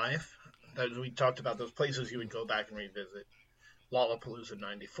in my life, that we talked about those places you would go back and revisit. Lollapalooza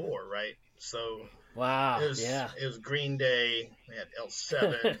 '94, right? So wow, it was Green Day. We had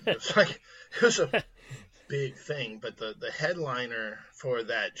L7. It was a big thing. But the headliner for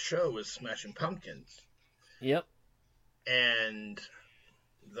that show was Smashing Pumpkins. Yep. And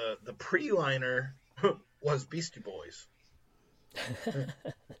the pre-liner was Beastie Boys.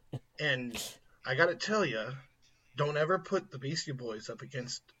 And I got to tell you, don't ever put the Beastie Boys up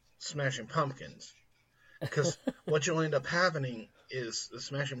against Smashing Pumpkins. Because what you'll end up having is the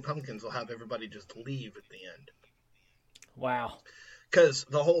Smashing Pumpkins will have everybody just leave at the end. Wow. Because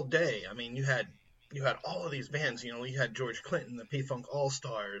the whole day, I mean, you had all of these bands. You had George Clinton, the P-Funk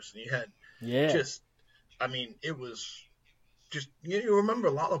All-Stars, and you had it was just, you remember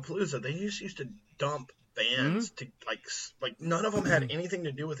Lollapalooza, they used to dump bands to, like none of them had anything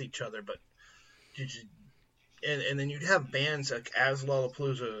to do with each other, but and then you'd have bands like, as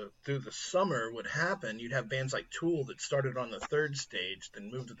Lollapalooza through the summer would happen, you'd have bands like Tool that started on the third stage, then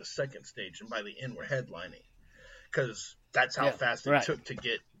moved to the second stage, and by the end were headlining. Because that's how fast it took to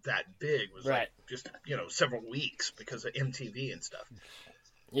get that big. Was just, several weeks because of MTV and stuff.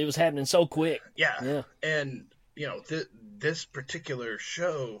 It was happening so quick. Yeah. And, this particular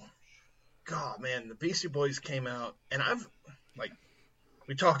show, God, man, the Beastie Boys came out, and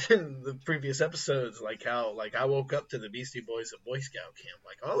we talked in the previous episodes, how, I woke up to the Beastie Boys at Boy Scout camp.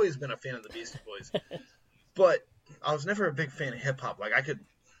 I've always been a fan of the Beastie Boys, but I was never a big fan of hip hop. I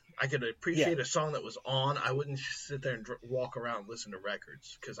could appreciate a song that was on. I wouldn't just sit there and walk around and listen to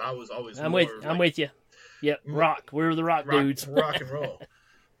records, because I was always I'm with you. Yep, rock. We were the rock dudes. Rock and roll.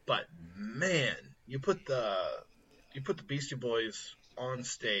 But man, you put the Beastie Boys on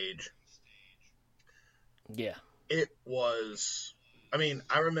stage. Yeah. It was. I mean,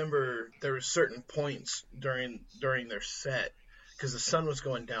 I remember there were certain points during their set, because the sun was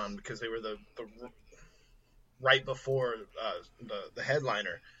going down, because they were the right before the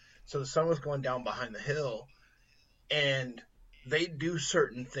headliner, so the sun was going down behind the hill, and they do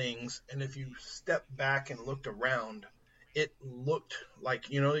certain things, and if you step back and looked around, it looked like,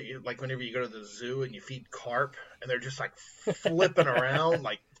 like whenever you go to the zoo and you feed carp, and they're just flipping around,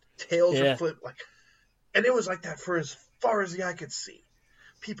 tails are flipped, and it was like that for as far as the eye could see.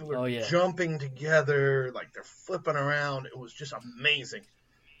 People are jumping together, they're flipping around. It was just amazing.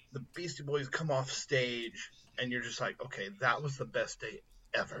 The Beastie Boys come off stage, and you're just like, okay, that was the best day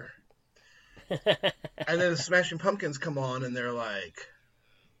ever. And then the Smashing Pumpkins come on, and they're like,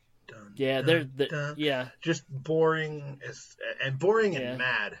 dun, dun, just boring and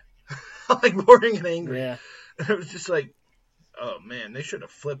mad, boring and angry. Yeah. And it was just like, oh man, they should have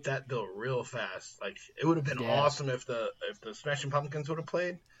flipped that bill real fast. It would have been awesome if the Smashing Pumpkins would have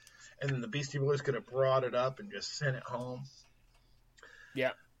played, and then the Beastie Boys could have brought it up and just sent it home.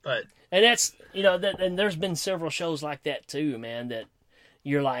 Yeah. And that's, and there's been several shows like that too, man, that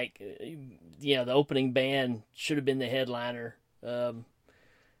you're like, the opening band should have been the headliner.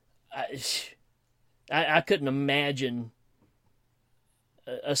 I couldn't imagine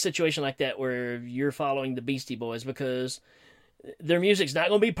a situation like that where you're following the Beastie Boys, because their music's not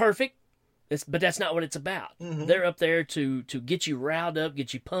going to be perfect, but that's not what it's about. Mm-hmm. They're up there to get you riled up,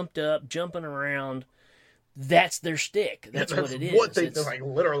 get you pumped up, jumping around. That's their shtick. That's what it is. What they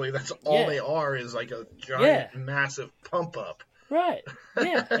literally, that's all they are, is a giant, massive pump up. Right.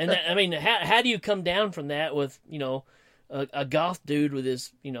 Yeah. And how do you come down from that with a goth dude with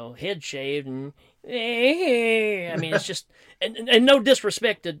his head shaved and it's just and no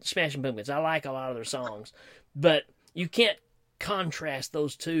disrespect to Smashing Pumpkins. I like a lot of their songs, but you can't contrast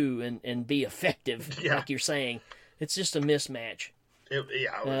those two and be effective like you're saying. It's just a mismatch. It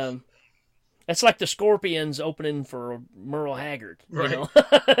was, It's like the Scorpions opening for Merle Haggard. You Right. know,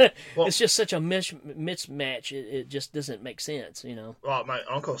 Well- it's just such a mismatch. It just doesn't make sense. You know. well, my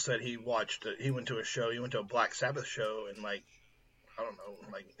uncle said he watched it. He went to a show. He went to a Black Sabbath show in like, I don't know,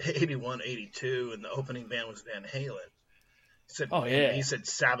 like 81, 82, and the opening band was Van Halen. He said, Oh, yeah. He said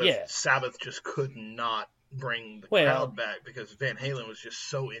Sabbath. Yeah. Sabbath just could not bring the Well- crowd back because Van Halen was just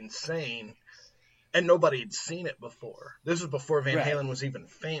so insane, and nobody had seen it before. This was before Van Right. Halen was even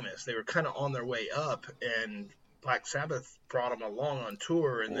famous. They were kind of on their way up, and Black Sabbath brought them along on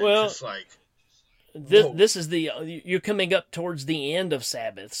tour, and then Well- just like, Whoa. This is you're coming up towards the end of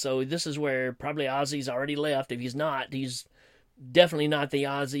Sabbath, so this is where probably Ozzy's already left. If he's not, he's definitely not the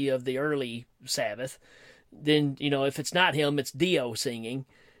Ozzy of the early Sabbath. Then, you know, if it's not him, it's Dio singing,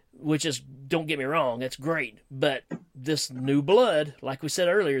 which is, don't get me wrong, it's great. But this new blood, like we said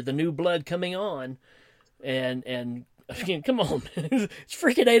earlier, the new blood coming on, and again, come on, it's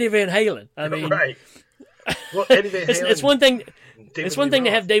freaking Eddie Van Halen. I mean, right. Well, Eddie Van Halen. it's one thing. David It's one Lee thing to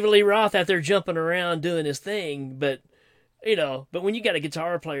Roth. have David Lee Roth out there jumping around doing his thing, but you know, but when you got a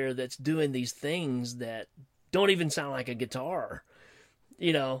guitar player that's doing these things that don't even sound like a guitar,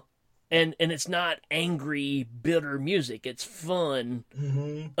 you know, and it's not angry, bitter music. It's fun,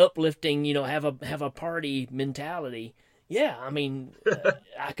 uplifting. You know, have a party mentality. Yeah, I mean,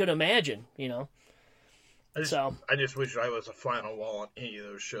 I could imagine. You know, I just wish I was a fly on a wall on any of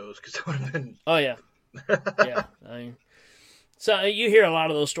those shows because that would have been. oh yeah, yeah. I mean, so you hear a lot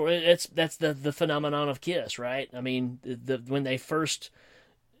of those stories. That's the phenomenon of Kiss, right? I mean, when they first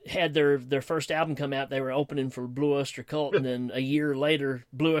had their first album come out, they were opening for Blue Oyster Cult, and then a year later,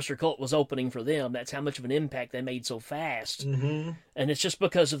 Blue Oyster Cult was opening for them. That's how much of an impact they made so fast, and it's just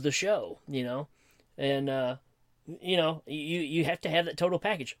because of the show, you know. And you know, you have to have that total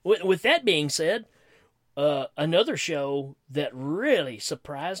package. With that being said, another show that really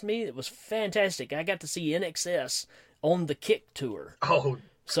surprised me, it was fantastic. I got to see NXS on the Kick tour. Oh,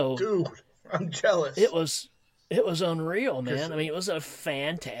 So dude, I'm jealous. it was unreal, man. I mean, it was a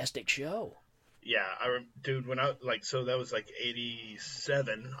fantastic show. Yeah, dude, when I so that was like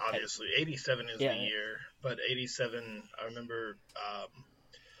 87. Obviously, 87 is Yeah. the year, but 87. I remember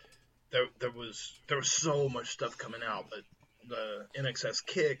there was so much stuff coming out, but the NXS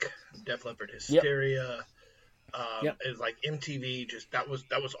Kick, Def Leppard Hysteria, Yep. is like MTV. Just that was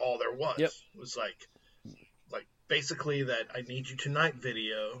all there was. Yep. It was like basically that I Need You Tonight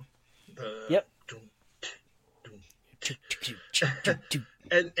video. The Yep.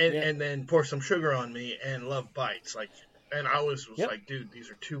 and then Pour Some Sugar on Me and Love Bites, and I was Yep. like, dude, these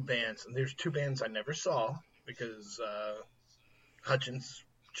are two bands, and there's two bands I never saw because Hutchins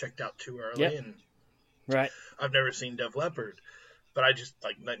checked out too early, Yep. and Right. I've never seen Def Leppard, but I just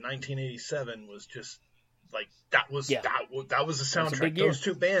like that 1987 was just like that was Yeah. that was the That's a soundtrack. big year. Those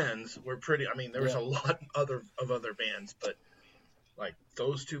two bands were pretty. I mean, there was Yeah. a lot of other bands, but like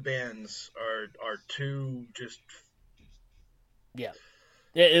those two bands are two just. Yeah.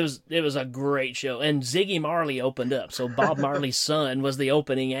 It was a great show, and Ziggy Marley opened up. So Bob Marley's son was the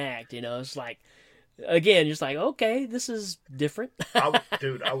opening act. You know, it's like, again, just like, okay, this is different.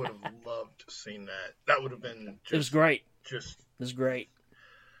 Dude, I would have loved seeing that. That would have been. Just, It was great. Just It was great.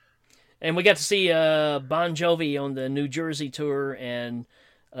 And we got to see Bon Jovi on the New Jersey tour, and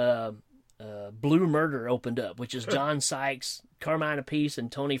Blue Murder opened up, which is John Sykes, Carmine Appice, and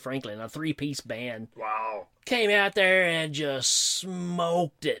Tony Franklin, a 3-piece band. wow. Came out there and just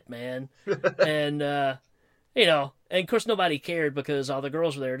smoked it, man. And, you know, and of course nobody cared because all the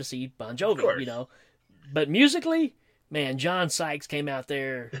girls were there to see Bon Jovi, course. you know. But musically, man, John Sykes came out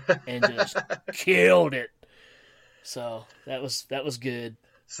there and just killed it. So that was good.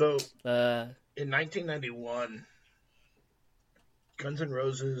 So Uh, in 1991, Guns N'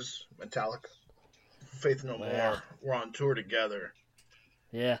 Roses, Metallica, Faith No Wow. More were on tour together,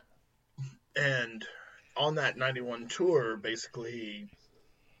 yeah. and on that 91 tour, basically,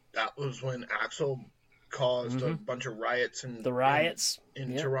 that was when Axl caused a bunch of riots in The riots.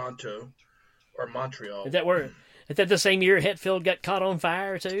 in Yeah. Toronto or Montreal. Is that the same year Hetfield got caught on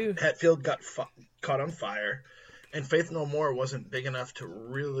fire too? Hetfield got caught on fire, and Faith No More wasn't big enough to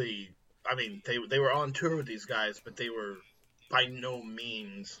really. I mean, they were on tour with these guys, but they were by no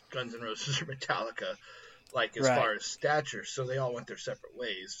means Guns N' Roses or Metallica, like as Right. far as stature. So they all went their separate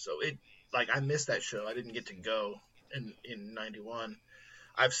ways. So I missed that show. I didn't get to go in 91.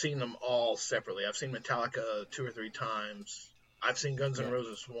 I've seen them all separately. I've seen Metallica 2 or 3 times. I've seen Guns N'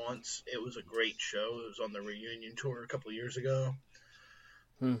 Roses once. It was a great show. It was on the reunion tour a couple of years ago.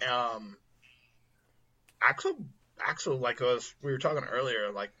 Axl, like we were talking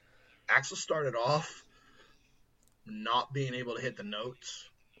earlier, like Axl started off not being able to hit the notes,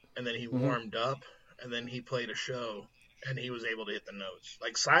 and then he Mhm. warmed up, and then he played a show, and he was able to hit the notes.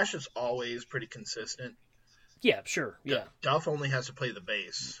 Like Slash is always pretty consistent. Yeah, sure. Yeah. Duff only has to play the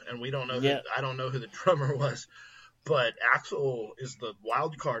bass, and we don't know. Yeah. I don't know who the drummer was, but Axel is the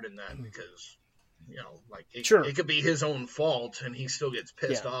wild card in that because, like Sure. it could be his own fault, and he still gets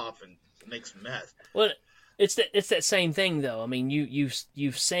pissed Yeah. off and makes meth. Well, it's that same thing though. I mean,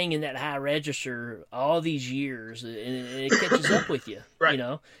 you've sang in that high register all these years, and it catches up with you. Right. You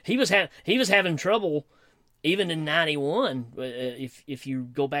know, he was having trouble even in '91. If you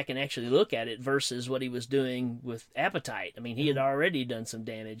go back and actually look at it versus what he was doing with Appetite. I mean, he had already done some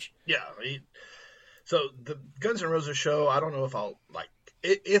damage. Yeah. So the Guns N' Roses show, I don't know if I'll like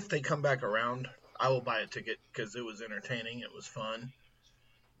if they come back around. I will buy a ticket because it was entertaining. It was fun.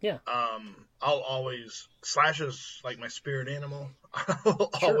 Yeah. I'll always Slash is like my spirit animal.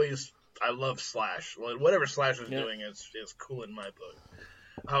 I'll Sure. always I love Slash. Whatever Slash is Yeah. doing is cool in my book.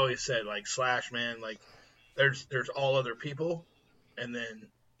 I always said like Slash, man, like there's all other people, and then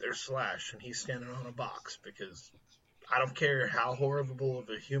there's Slash, and he's standing on a box because I don't care how horrible of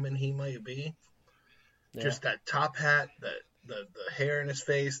a human he might be. Yeah. Just that top hat, the hair in his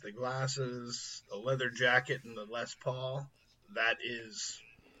face, the glasses, the leather jacket, and the Les Paul.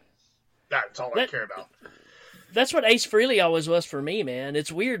 That's all I care about. That's what Ace Frehley always was for me, man.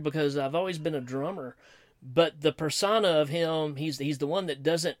 It's weird because I've always been a drummer, but the persona of him, he's the one that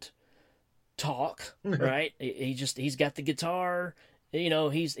doesn't talk, right? He's got the guitar,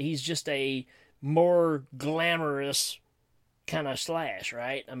 he's just a more glamorous kind of Slash,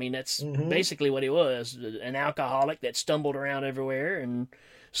 right? I mean, that's basically what he was, an alcoholic that stumbled around everywhere and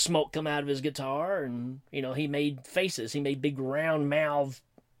smoke come out of his guitar, and he made faces, he made big round mouth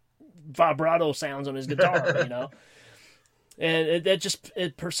vibrato sounds on his guitar, and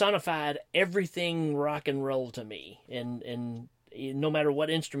it personified everything rock and roll to me. And no matter what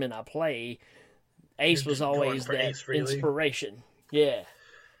instrument I play, Ace was always that Ace Frehley. inspiration. Yeah,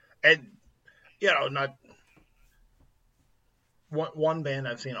 And not one band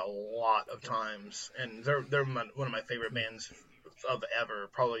I've seen a lot of times, and they're one of my favorite bands of ever.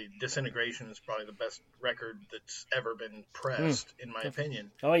 Probably Disintegration is probably the best record that's ever been pressed, in my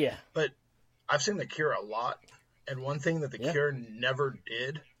opinion. oh yeah, But I've seen The Cure a lot, and one thing that The Cure never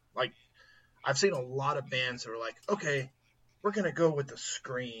did, like, I've seen a lot of bands that are like, okay, we're gonna go with the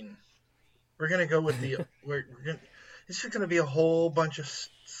screen, we're gonna go with the it's just gonna be a whole bunch of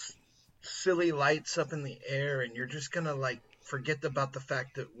silly lights up in the air, and you're just gonna like forget about the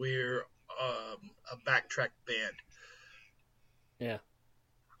fact that we're a backtrack band. yeah,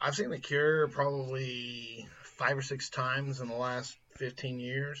 I've seen The Cure probably 5 or 6 times in the last 15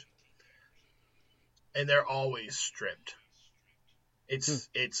 years, and they're always stripped. It's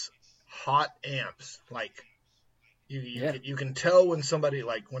hot amps. Like you can tell when somebody,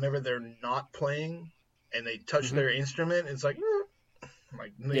 like, whenever they're not playing and they touch their instrument, it's like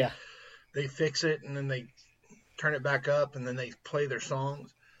they fix it, and then they turn it back up, and then they play their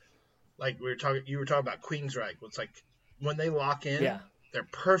songs. Like you were talking about Queensryche. It's like when they lock in, they're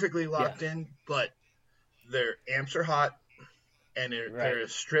perfectly locked in, but their amps are hot, and they're a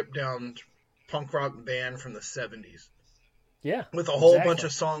stripped down punk rock band from the 70s. Yeah. With a whole bunch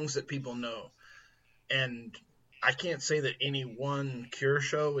of songs that people know. And I can't say that any one Cure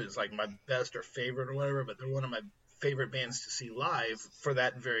show is like my best or favorite or whatever, but they're one of my favorite bands to see live for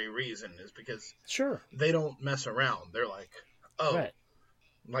that very reason, is because they don't mess around. They're like, that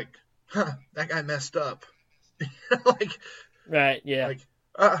guy messed up.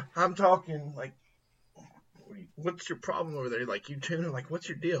 I'm talking, like, what's your problem over there? Like, you tune, like, what's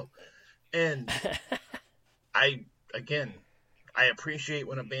your deal? And I appreciate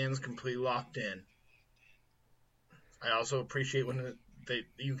when a band's completely locked in. I also appreciate when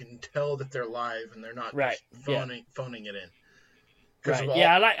you can tell that they're live and they're not just phoning it in. Right.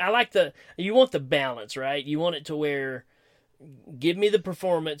 I like you want the balance, right? You want it to where, give me the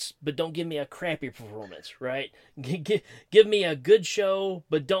performance, but don't give me a crappy performance, right? Give me a good show,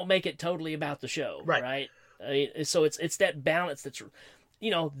 but don't make it totally about the show, right? So it's that balance that's,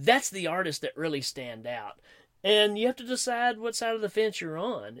 that's the artists that really stand out. And you have to decide what side of the fence you're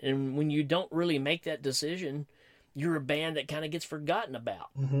on. And when you don't really make that decision, you're a band that kind of gets forgotten about,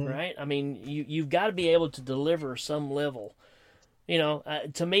 right? I mean, you've got to be able to deliver some level.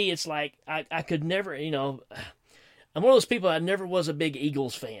 To me, it's like I could never, I'm one of those people, I never was a big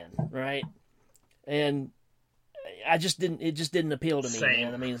Eagles fan, right? And it just didn't appeal to me,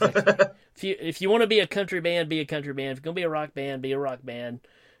 man. I mean, it's like, if you want to be a country band, be a country band. If you're going to be a rock band, be a rock band.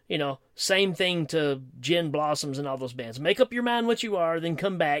 Same thing to Gin Blossoms and all those bands. Make up your mind what you are, then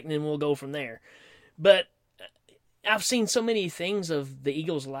come back, and then we'll go from there. But I've seen so many things of the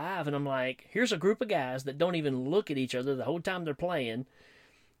Eagles live, and I'm like, here's a group of guys that don't even look at each other the whole time they're playing.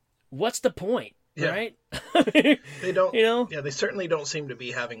 What's the point, Yeah. right? They don't. You know? Yeah, they certainly don't seem to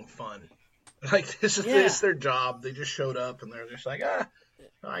be having fun. Like this is Yeah. their job. They just showed up and they're just like,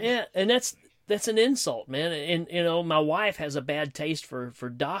 Yeah, and that's an insult, man. And you know, my wife has a bad taste for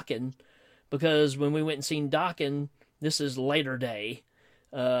Dokken because when we went and seen Dokken, this is later day.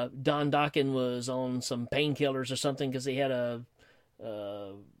 Don Dokken was on some painkillers or something because he had a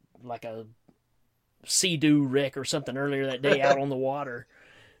like a sea-doo wreck or something earlier that day out on the water.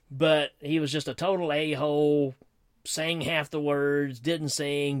 But he was just a total a-hole, sang half the words, didn't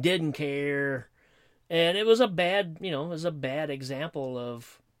sing, didn't care. And it was a bad example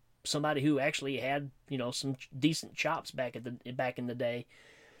of somebody who actually had, some decent chops back in the day.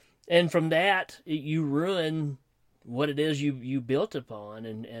 And from that, you ruin what it is you built upon.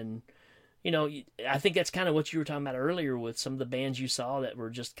 And I think that's kind of what you were talking about earlier with some of the bands you saw that were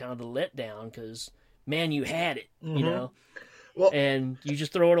just kind of the letdown because, man, you had it, well, and you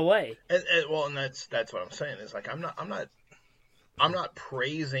just throw it away. And that's what I'm saying is like I'm not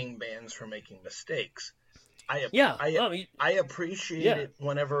praising bands for making mistakes. I appreciate it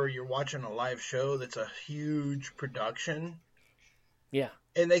whenever you're watching a live show that's a huge production. Yeah.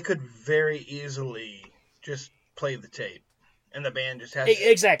 And they could very easily just play the tape. And the band just has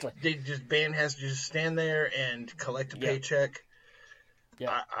exactly. Band has to just stand there and collect a paycheck.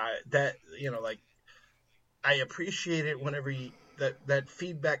 Yeah. I appreciate it whenever that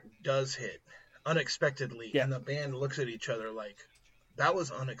feedback does hit unexpectedly, and the band looks at each other like that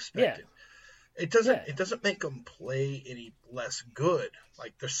was unexpected. Yeah. It doesn't make them play any less good.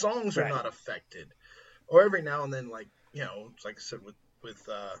 Like their songs are not affected, or every now and then, like it's like I said with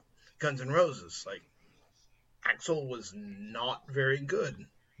Guns N' Roses, like Axl was not very good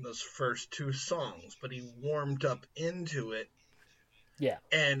in those first two songs, but he warmed up into it. Yeah,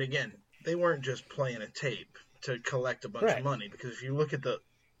 and again, they weren't just playing a tape to collect a bunch of money, because if you look at the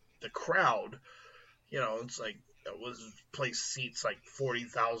crowd, it's like place seats like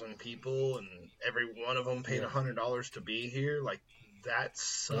 40,000 people, and every one of them paid $100 to be here. Like that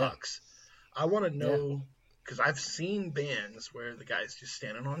sucks. Yeah. I want to know, because I've seen bands where the guy's just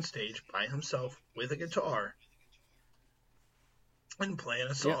standing on stage by himself with a guitar and playing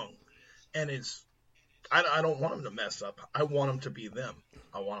a song, and it's. I don't want them to mess up. I want them to be them.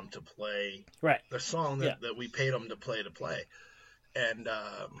 I want them to play the song that we paid them to play. And,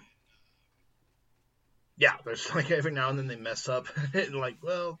 there's like every now and then they mess up. And like,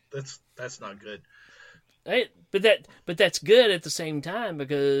 well, that's not good. Hey, but that's good at the same time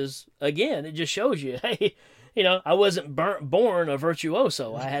because, again, it just shows you, hey, I wasn't born a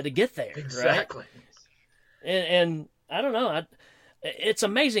virtuoso. I had to get there. Exactly. Right? And I don't know. It's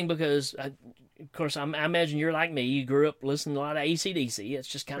amazing because... Of course, I imagine you're like me. You grew up listening to a lot of AC/DC. It's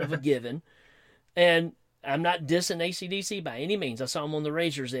just kind of a given. And I'm not dissing AC/DC by any means. I saw them on the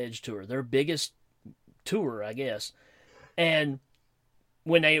Razor's Edge tour, their biggest tour, I guess. And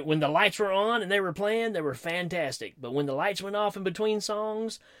when the lights were on and they were playing, they were fantastic. But when the lights went off in between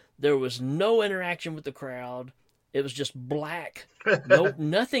songs, there was no interaction with the crowd. It was just black,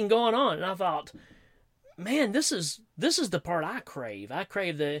 nothing going on. And I thought, man, this is the part I crave. I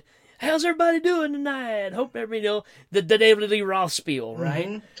crave the... How's everybody doing tonight? Hope everybody the David Lee Roth spiel, right?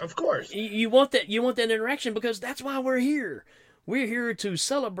 Mm-hmm. Of course. You want that interaction because that's why we're here. We're here to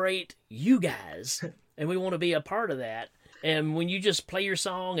celebrate you guys, and we want to be a part of that. And when you just play your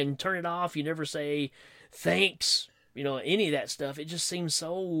song and turn it off, you never say thanks, any of that stuff. It just seems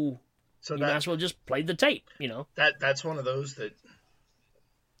so you might as well just play the tape, That's one of those that,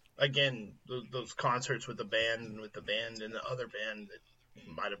 again, those concerts with the band and the other band that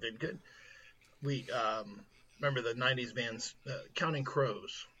might have been good. We remember the 90s bands, Counting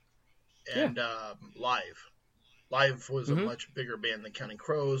Crows, and Live was a much bigger band than Counting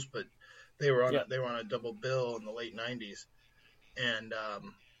Crows, but they were on a double bill in the late 90s. And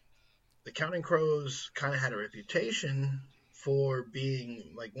the Counting Crows kind of had a reputation for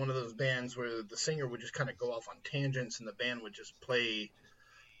being like one of those bands where the singer would just kind of go off on tangents and the band would just play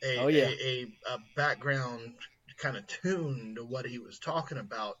a background kind of tune to what he was talking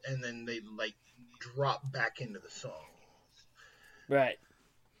about, and then they like drop back into the song. Right.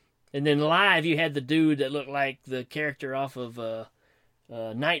 And then live, you had the dude that looked like the character off of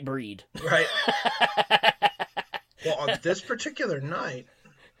Nightbreed. Right. Well, on this particular night,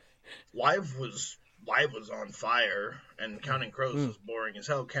 live was on fire, and Counting Crows was boring as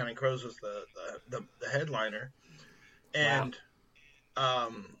hell. Counting Crows was the headliner, and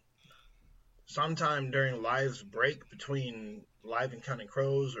sometime during Live's break between Live and Counting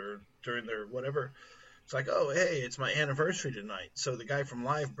Crows, or during their whatever, It's like, oh, hey, it's my anniversary tonight. So the guy from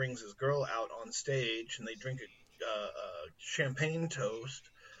Live brings his girl out on stage, and they drink a champagne toast,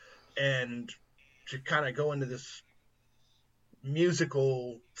 and to kind of go into this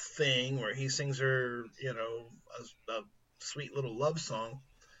musical thing where he sings her, a sweet little love song.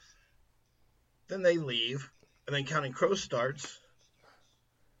 Then they leave, and then Counting Crows starts,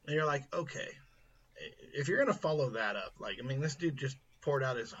 and you're like, okay, if you're gonna follow that up, like, I mean, this dude just poured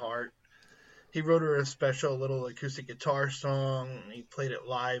out his heart. He wrote her a special little acoustic guitar song, and he played it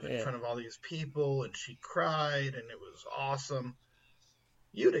live in front of all these people, and she cried, and it was awesome.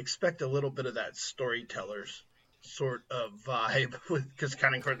 You'd expect a little bit of that Storytellers sort of vibe, because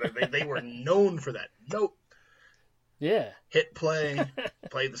Counting Crows, they were known for that. Nope. Yeah. Hit play,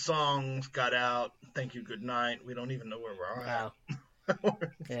 play the songs, got out, thank you, good night. We don't even know where we're at. Wow.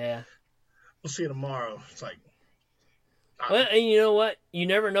 Yeah. We'll see you tomorrow. It's like, well, and you know what? You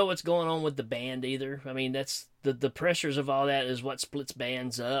never know what's going on with the band either. I mean, that's the pressures of all that is what splits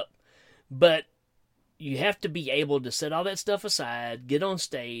bands up. But you have to be able to set all that stuff aside, get on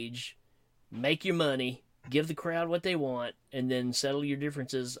stage, make your money, give the crowd what they want, and then settle your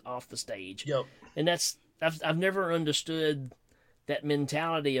differences off the stage. Yep. And that's I've never understood that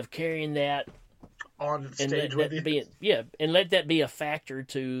mentality of carrying that on stage with you. And let that be a factor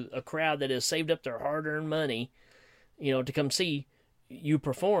to a crowd that has saved up their hard-earned money, to come see you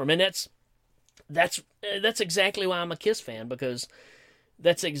perform. And that's exactly why I'm a Kiss fan, because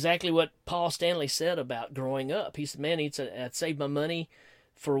that's exactly what Paul Stanley said about growing up. He said, man, I'd save my money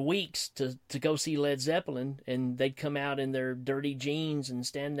for weeks to go see Led Zeppelin, and they'd come out in their dirty jeans and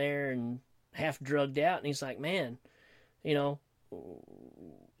stand there and half drugged out. And he's like, man,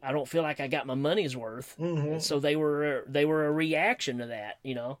 I don't feel like I got my money's worth. Mm-hmm. So they were a reaction to that,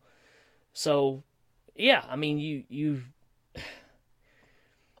 So, yeah, I mean,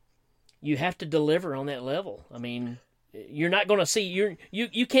 you have to deliver on that level. I mean, you're not going to see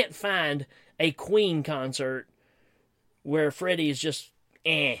you can't find a Queen concert where Freddie is just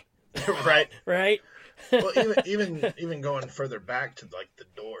right. Right. Well, even going further back to like the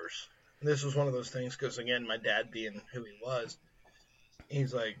Doors. This was one of those things because, again, my dad being who he was,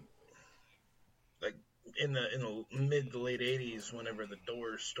 he's like in the mid to late 80s, whenever the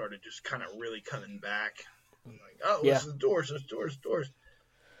Doors started just kind of really coming back, I'm like, oh, yeah. This is Doors.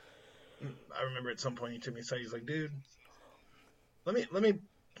 I remember at some point he took me aside. He's like, dude, let me.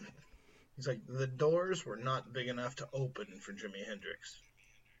 He's like, the Doors were not big enough to open for Jimi Hendrix.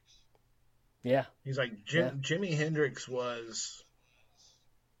 Yeah. He's like, Jimi Hendrix was,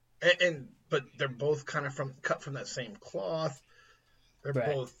 but they're both kind of cut from that same cloth. They're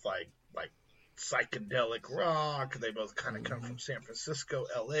both like psychedelic rock. They both kind of come from San Francisco,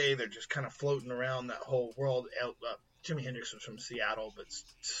 LA. They're just kind of floating around that whole world. Jimi Hendrix was from Seattle, but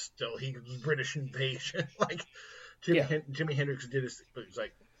still he was British invasion. Like Jimi Hendrix did his, but he's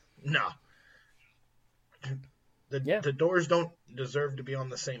like, no. The Doors don't deserve to be on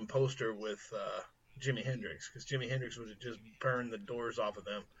the same poster with Jimi Hendrix, because Jimi Hendrix would have just burned the doors off of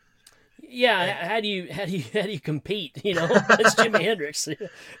them. Yeah, how do you compete? It's Jimi Hendrix.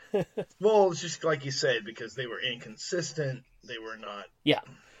 Well, it's just like you said, because they were inconsistent. They were not. Yeah.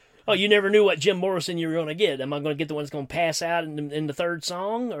 Oh, you never knew what Jim Morrison you were going to get. Am I going to get the one that's going to pass out in the third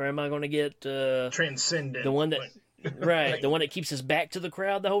song, or am I going to get Transcendent, the one that the one that keeps his back to the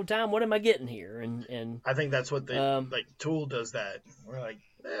crowd the whole time? What am I getting here? And I think that's what they Tool does that. We're like,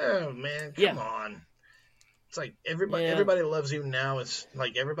 oh man, come on. It's like everybody loves you now. It's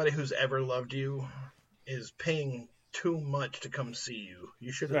like everybody who's ever loved you is paying too much to come see you.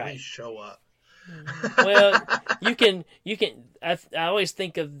 You should at least show up. Well, you can. I always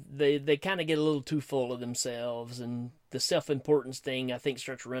think of they kind of get a little too full of themselves, and the self-importance thing I think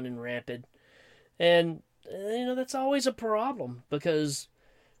starts running rampant, and that's always a problem, because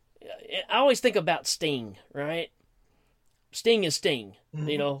I always think about Sting, right? Sting is Sting,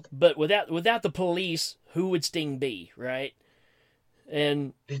 but without the police, who would Sting be, right?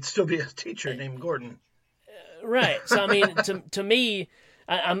 And he'd still be a teacher named Gordon. Right. So I mean, to me,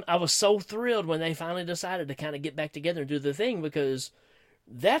 I was so thrilled when they finally decided to kind of get back together and do the thing, because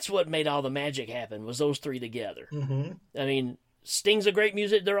that's what made all the magic happen, was those three together. Mm-hmm. I mean, Sting's a great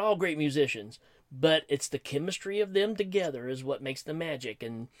music. They're all great musicians, but it's the chemistry of them together is what makes the magic.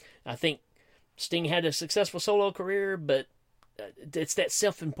 And I think Sting had a successful solo career, but it's that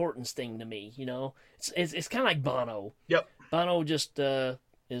self-importance thing to me, It's kind of like Bono. Yep. Bono just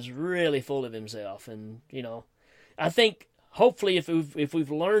is really full of himself, and I think hopefully if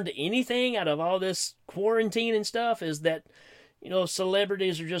we've learned anything out of all this quarantine and stuff, is that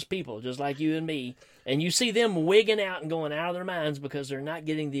celebrities are just people, just like you and me, And you see them wigging out and going out of their minds because they're not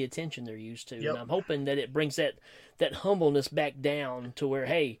getting the attention they're used to. Yep. And I'm hoping that it brings that humbleness back down to where,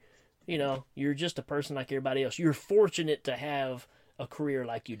 hey, you know, you're just a person like everybody else. You're fortunate to have a career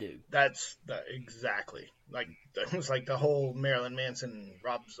like you do. That's exactly. Like, it was like the whole Marilyn Manson,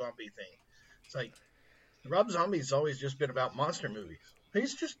 Rob Zombie thing. It's like, Rob Zombie's always just been about monster movies.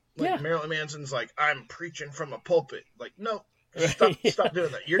 He's just, like, Marilyn Manson's like, I'm preaching from a pulpit. Like, no, stop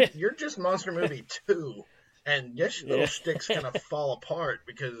doing that. You're just monster movie too. And this little stick's going to fall apart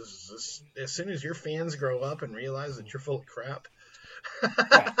because as soon as your fans grow up and realize that you're full of crap,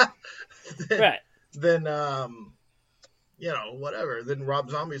 then you know, whatever. Then Rob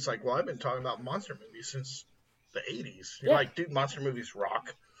Zombie's like, well, I've been talking about monster movies since the 80s. You're like, dude, monster movies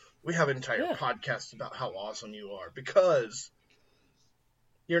rock. We have entire podcasts about how awesome you are because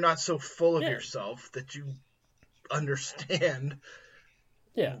you're not so full of yourself that you understand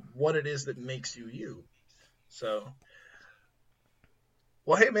what it is that makes you you. So,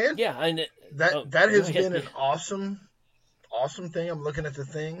 well, hey, man. Yeah, that has been an awesome thing. I'm looking at the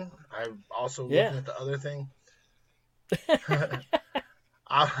thing. I'm also looking at the other thing.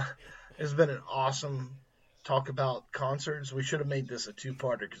 It's been an awesome talk about concerts. We should have made this a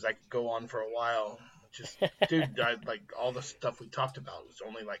two-parter because I could go on for a while. Just, dude, like all the stuff we talked about was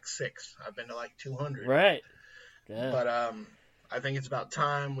only like 6. I've been to like 200. Right. Yeah. But I think it's about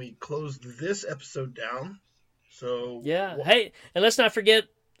time we closed this episode down. So hey, and let's not forget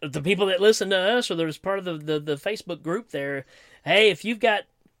the people that listen to us or there's part of the Facebook group there. Hey, if you've got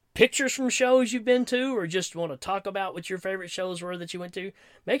pictures from shows you've been to or just want to talk about what your favorite shows were that you went to,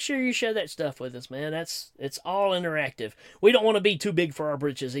 make sure you share that stuff with us, man. It's all interactive. We don't want to be too big for our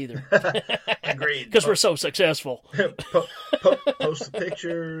britches either. Agreed. Because we're so successful. Post the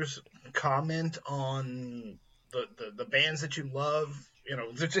pictures, comment on the bands that you love. You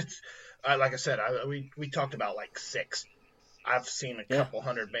know, like I said, we talked about like 6. I've seen a couple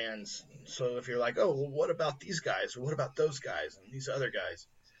hundred bands. So if you're like, oh, well, what about these guys? Or what about those guys and these other guys?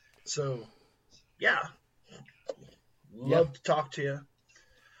 So, love to talk to you.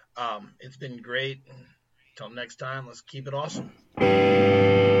 It's been great. Until next time, let's keep it awesome.